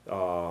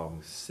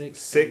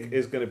 Sick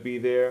is going to be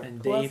there.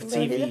 And Dave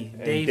TV.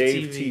 And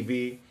Dave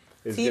TV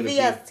is going to be.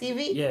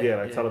 TV?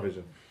 Yeah,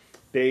 television.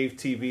 Dave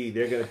TV,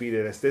 they're going to be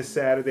there. That's this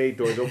Saturday.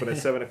 Doors open at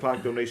 7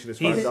 o'clock. Donation is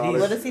 $5.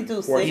 What does he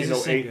do?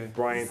 1408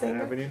 Bryant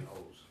Avenue.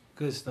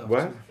 Good stuff.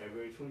 What?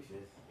 February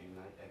 25th,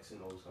 Ignite X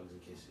and O's Hugs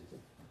and Kisses.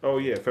 Oh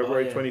yeah,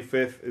 February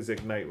 25th is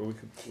Ignite. We'll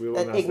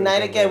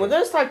Ignite again. We're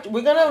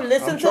gonna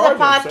listen to the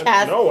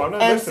podcast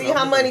and see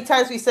how many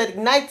times we said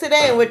Ignite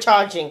today, and we're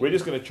charging. We're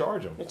just gonna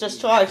charge them. We're just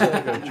charging.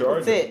 We're gonna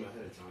charge That's them.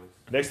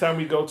 it. Next time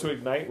we go to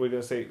Ignite, we're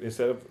gonna say,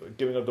 instead of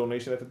giving a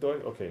donation at the door,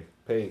 okay,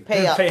 pay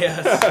up, Pay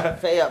us.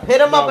 pay up. Hit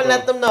them up and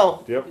let them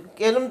know. Yep.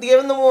 Give them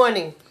the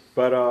warning.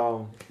 But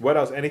what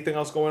else? Anything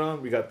else going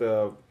on? We got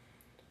the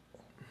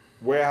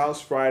Warehouse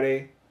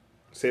Friday.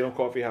 Salem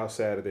Coffee House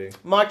Saturday.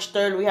 March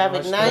 3rd, we have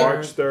Ignite.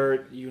 March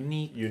 3rd.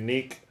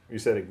 Unique. You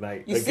said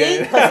Ignite. You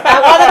again. see?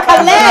 I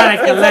want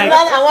to collect.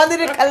 I wanted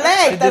to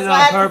collect. That's why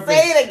I had to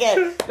say it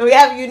again. We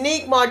have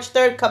Unique March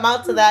 3rd. Come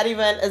out to that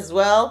event as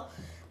well.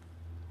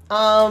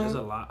 There's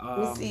a lot. Let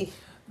me see.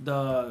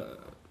 What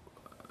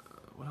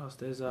else?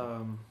 There's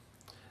the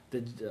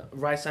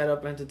Right Side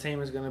Up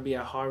Entertainment is gonna be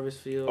at Harvest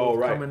Field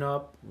coming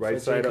up.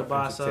 Right Side Up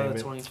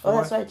Entertainment. 24th. Oh,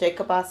 that's right, Jay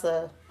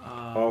Cabasa.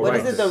 What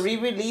is it? The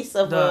re-release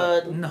of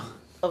an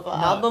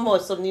album or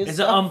some new stuff? It's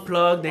an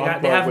unplugged. They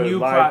have new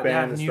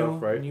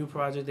new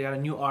project. They got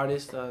a new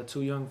artist,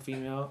 2 young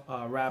female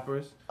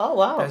rappers. Oh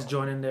wow! That's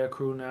joining their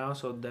crew now.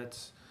 So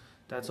that's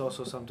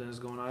also something that's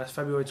going on. That's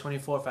February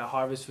 24th at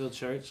Harvest Field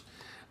Church.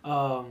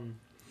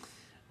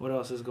 What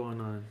else is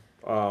going on?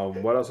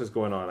 What else is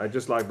going on? I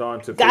just logged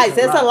on to guys.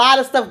 There's a lot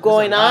of stuff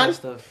going on.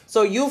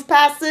 So youth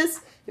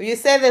passes. If you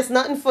say there's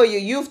nothing for your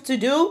youth to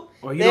do,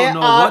 or you don't know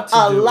what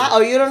to do,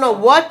 or you don't know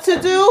what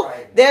to do,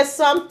 there's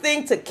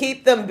something to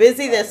keep them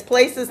busy. There's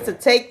places to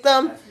take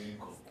them.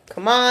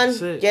 Come on,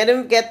 get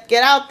them, get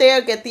out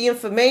there, get the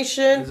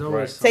information,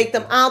 take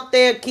them out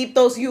there, keep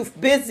those youth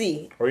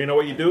busy. Or you know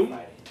what you do?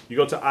 You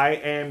go to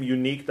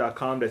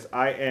iamunique.com. That's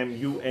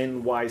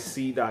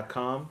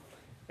iamUNYC.com.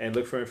 And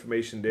look for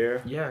information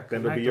there. Yeah,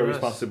 then it'll be your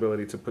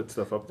responsibility to put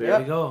stuff up there.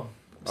 There you go.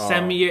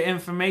 Send me your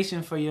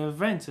information for your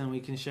events, and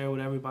we can share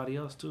with everybody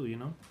else too. You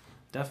know,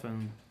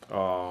 definitely.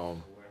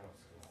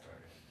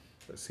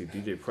 Let's see,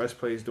 DJ Press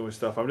Play's doing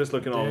stuff. I'm just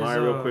looking online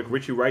real quick.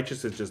 Richie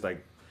Righteous is just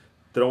like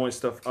throwing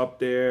stuff up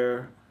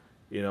there.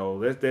 You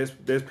know,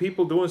 there's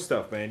people doing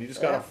stuff, man. You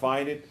just gotta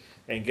find it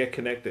and get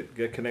connected.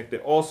 Get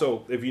connected.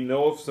 Also, if you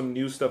know of some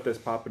new stuff that's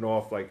popping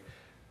off, like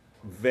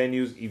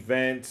venues,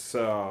 events,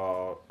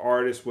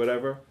 artists,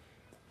 whatever,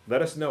 let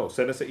us know.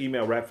 Send us an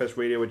email,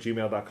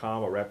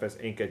 rapfestradio@gmail.com or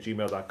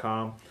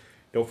rapfestinc@gmail.com.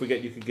 Don't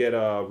forget you can get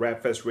a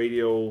Rapfest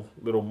Radio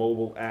little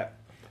mobile app.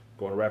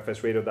 Go on to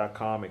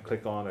rapfestradio.com and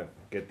click on it.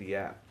 Get the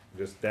app.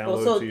 Just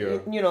download it to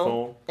your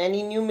phone.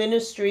 Any new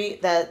ministry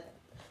that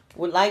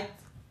would like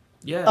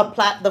Yeah.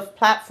 The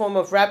platform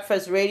of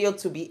Rapfest Radio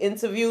to be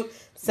interviewed.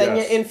 Send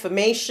your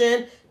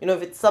information. You know,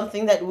 if it's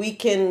something that we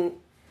can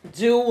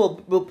do,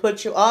 we'll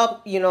put you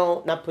up. You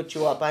know, not put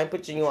you up. I ain't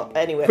putting you up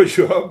anyway. Put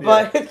you up,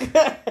 but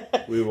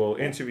we will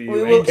interview you.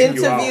 We will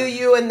interview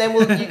you, and then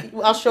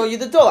I'll show you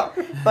the door.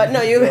 But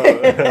no, you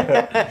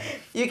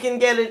you can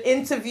get an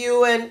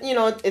interview, and you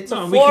know it's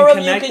a forum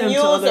you can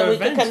use, and we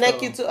can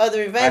connect you to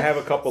other events. I have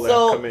a couple that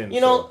come in.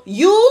 You know,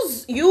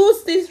 use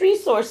these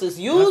resources.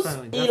 Use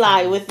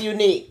Eli with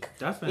Unique.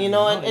 Definitely. You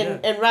know,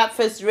 and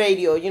Rapfest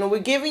Radio. You know, we're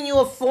giving you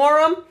a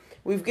forum.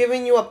 We've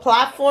given you a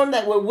platform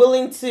that we're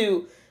willing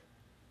to,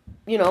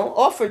 you know,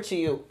 offer to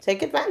you.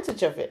 Take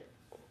advantage of it.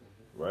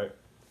 Right.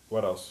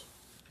 What else?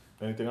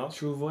 Anything else?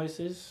 True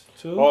Voices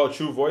too. Oh,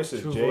 True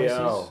Voices. True JL.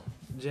 Voices.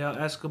 JL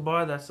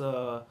Escobar. That's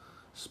a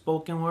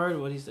spoken word.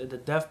 What he said, the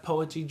Deaf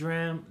Poetry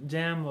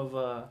Jam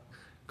of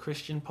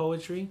Christian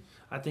poetry.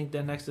 I think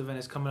their next event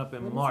is coming up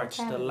in March.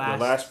 The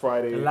last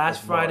Friday. The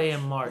last Friday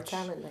in March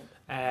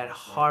at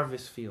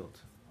Harvest Field.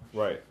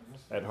 Right.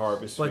 At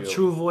Harvest Field. But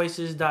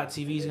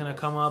TrueVoices.tv is gonna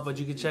come up, but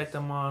you can check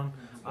them on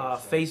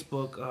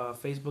Facebook,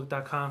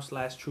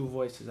 Facebook.com/True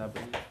Voices, I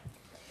believe.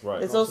 Right.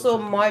 There's also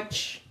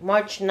March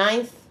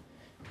 9th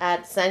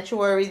at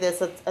Sanctuary.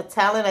 There's a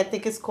talent, I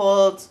think it's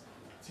called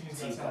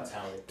Teens Got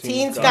Talent.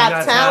 Teens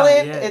Got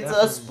Talent. Yeah, it's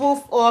definitely. a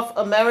spoof of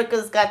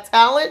America's Got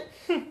Talent.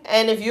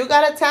 And if you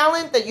got a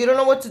talent that you don't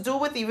know what to do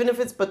with, even if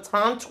it's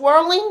baton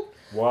twirling,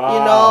 Wow. you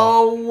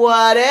know,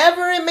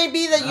 whatever it may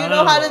be that you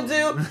know how to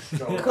do,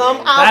 come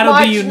out That'll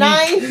be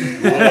March unique.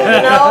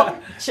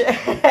 9th,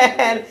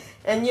 you know.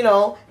 And you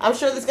know, I'm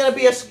sure there's gonna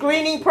be a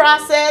screening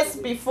process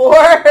before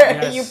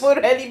you put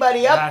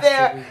anybody up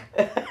there.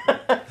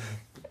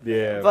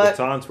 Yeah, But-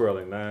 baton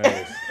twirling,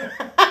 nice.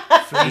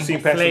 You see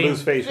Pastor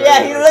Lou's face, right?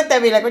 Yeah, he looked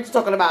at me like, "What you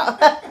talking about?"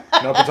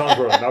 No baton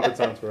twirling, not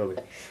baton twirling.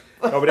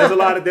 No, but there's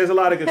a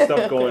lot of good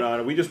stuff going on,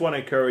 and we just want to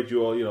encourage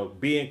you all. You know,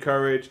 be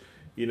encouraged.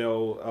 You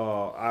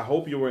know, I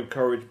hope you were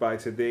encouraged by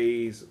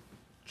today's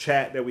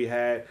chat that we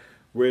had.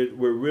 We're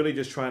really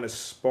just trying to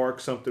spark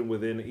something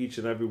within each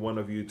and every one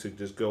of you to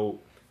just go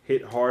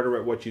hit harder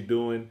at what you're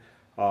doing.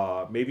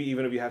 Maybe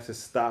even if you have to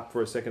stop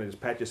for a second and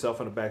just pat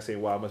yourself on the back,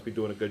 saying, "Wow, I must be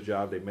doing a good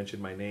job. They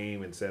mentioned my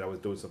name and said I was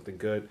doing something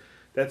good."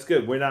 That's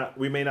good.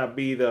 We may not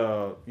be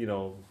the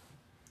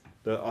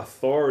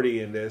authority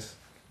in this,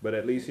 but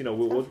at least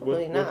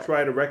we'll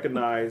try to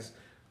recognize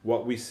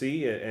what we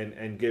see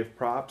and give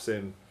props,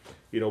 and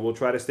we'll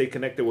try to stay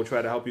connected. We'll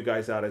try to help you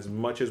guys out as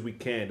much as we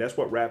can. That's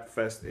what Rap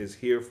Fest is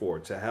here for,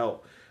 to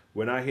help.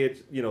 We're not here.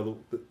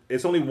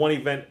 It's only one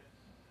event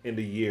in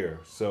the year,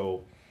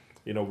 so.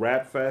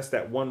 Rap Fest,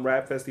 that one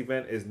Rap Fest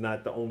event is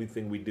not the only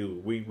thing we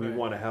do. We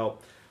want to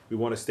help. We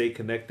want to stay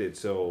connected.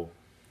 So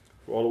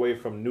all the way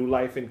from New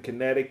Life in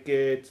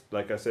Connecticut,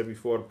 like I said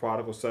before, the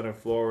Prodigal Son in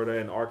Florida,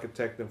 and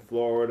Architect in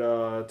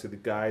Florida, to the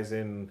guys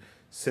in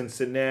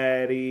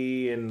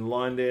Cincinnati and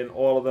London,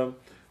 all of them,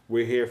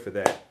 we're here for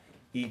that.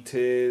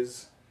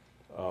 E-Tiz.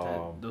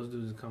 Those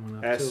dudes are coming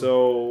up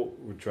Esso,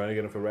 we're trying to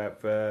get them for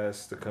Rap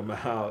Fest to come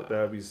out.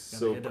 That would be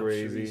so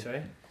crazy. Sharice,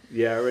 right?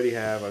 Yeah, I already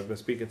have. I've been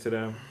speaking to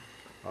them.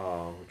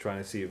 We're trying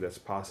to see if that's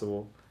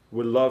possible.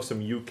 We'd love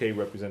some UK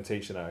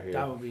representation out here.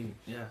 That would be,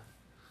 yeah.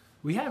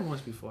 We had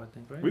once before, I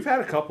think, right? We've had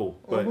a couple,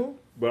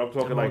 but I'm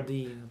talking MOD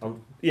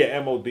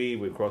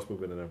with Cross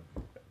Movement and them.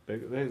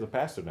 There's a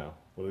pastor now.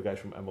 One of the guys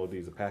from MOD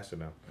is a pastor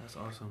now. That's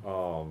awesome.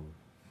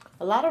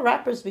 A lot of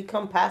rappers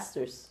become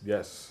pastors.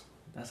 Yes.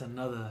 That's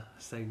another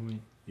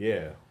segment.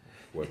 Yeah.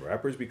 When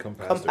rappers become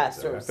pastors.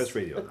 Pastors. That's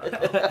radio.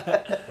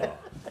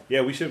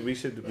 Yeah, we should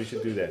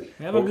do that.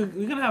 We're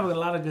gonna have a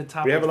lot of good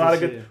topics.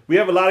 We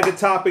have a lot of good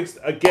topics.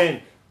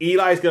 Again,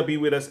 Eli's gonna be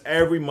with us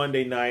every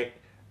Monday night,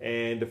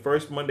 and the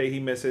first Monday he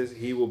misses,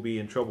 he will be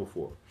in trouble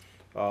for.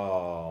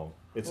 I'll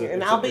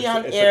be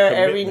on air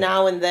every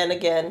now and then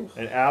again.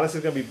 And Alice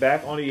is gonna be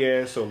back on the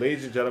air. So,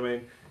 ladies and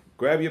gentlemen,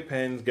 grab your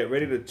pens, get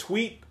ready to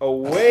tweet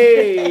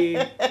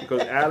away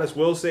because Alice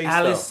will say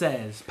Alice stuff.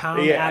 says.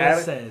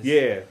 Alice says.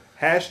 Yeah.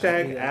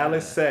 Hashtag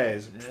Alice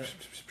says.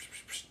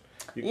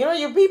 Yeah.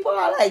 You people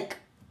are like,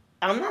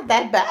 I'm not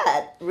that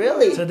bad,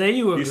 really. So there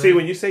you You see,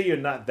 when you say you're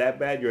not that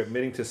bad, you're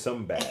admitting to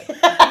some bad.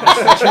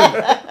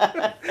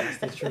 That's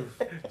the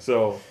truth.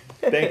 So,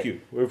 thank you.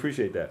 We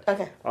appreciate that.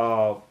 Okay.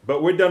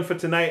 But we're done for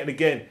tonight. And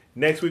again,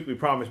 next week, we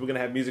promise, we're going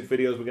to have music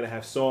videos. We're going to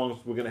have songs.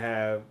 We're going to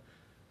have,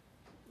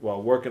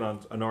 working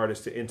on an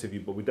artist to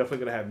interview. But we're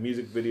definitely going to have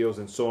music videos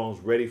and songs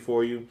ready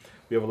for you.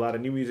 We have a lot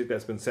of new music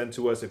that's been sent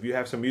to us. If you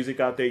have some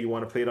music out there, you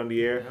want to play it on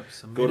the air,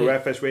 go to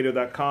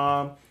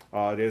rfsradio.com.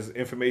 There's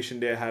information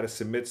there how to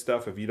submit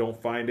stuff. If you don't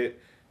find it,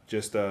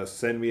 just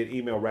send me an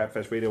email,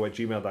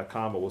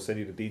 rapfestradio@gmail.com, or we'll send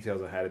you the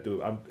details on how to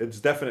do it.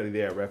 It's definitely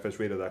there at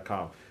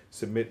rapfestradio.com.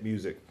 Submit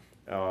music.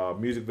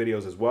 Music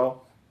videos as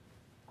well.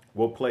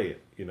 We'll play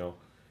it,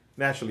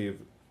 Naturally, if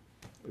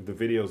the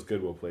video's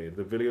good, we'll play it. If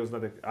the video's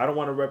not I don't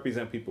want to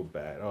represent people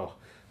bad. Oh,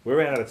 we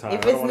ran out of time.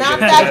 If it's not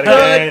that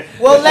good,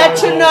 we'll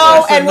let you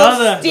know and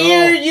we'll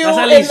steer you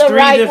in the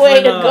right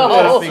way to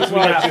go. It's too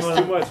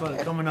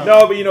much.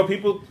 No,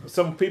 but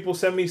some people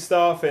send me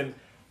stuff and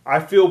I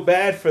feel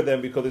bad for them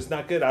because it's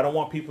not good. I don't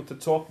want people to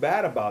talk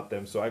bad about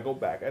them. So I go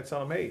back. I tell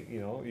them, hey,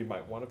 you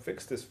might want to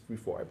fix this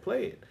before I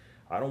play it.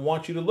 I don't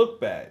want you to look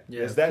bad.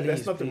 Yeah,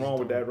 there's nothing wrong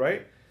with that,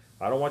 right?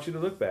 I don't want you to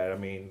look bad. I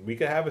mean, we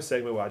could have a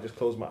segment where I just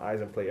close my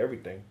eyes and play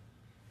everything.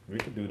 We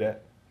could do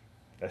that.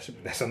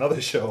 That's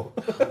another show.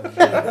 We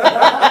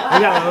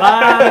got a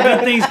lot of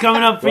good things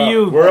coming up for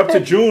you. We're up to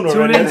June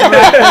already. Tune in to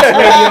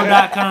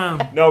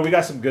rfsradio.com. No, we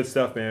got some good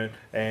stuff, man.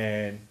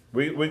 And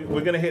we're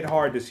going to hit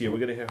hard this year.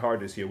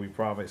 We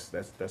promise.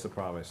 That's a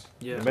promise.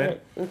 Yeah. Amen?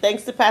 And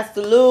thanks to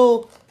Pastor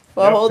Lou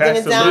for holding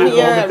it down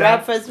here at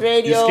Rap Fest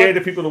Radio. You scared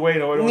the people away.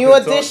 New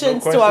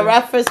additions to our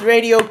Rap Fest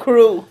Radio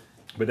crew.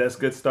 But that's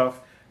good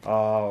stuff.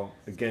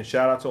 Again,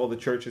 shout out to all the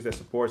churches that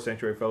support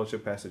Sanctuary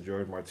Fellowship, Pastor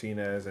George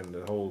Martinez, and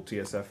the whole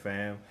TSF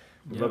fam.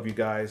 We love you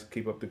guys.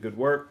 Keep up the good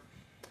work.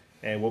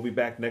 And we'll be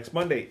back next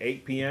Monday,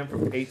 8 p.m.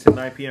 from 8 to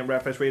 9 p.m.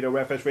 Rap Fest Radio,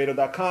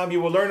 rfsradio.com.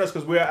 You will learn us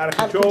because we are out of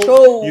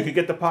control. You can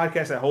get the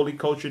podcast at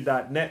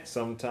holyculture.net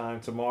sometime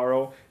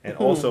tomorrow and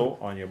also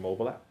on your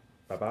mobile app.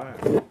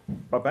 Bye-bye.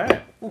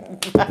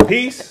 Bye-bye.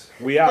 Peace.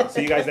 We out.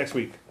 See you guys next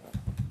week.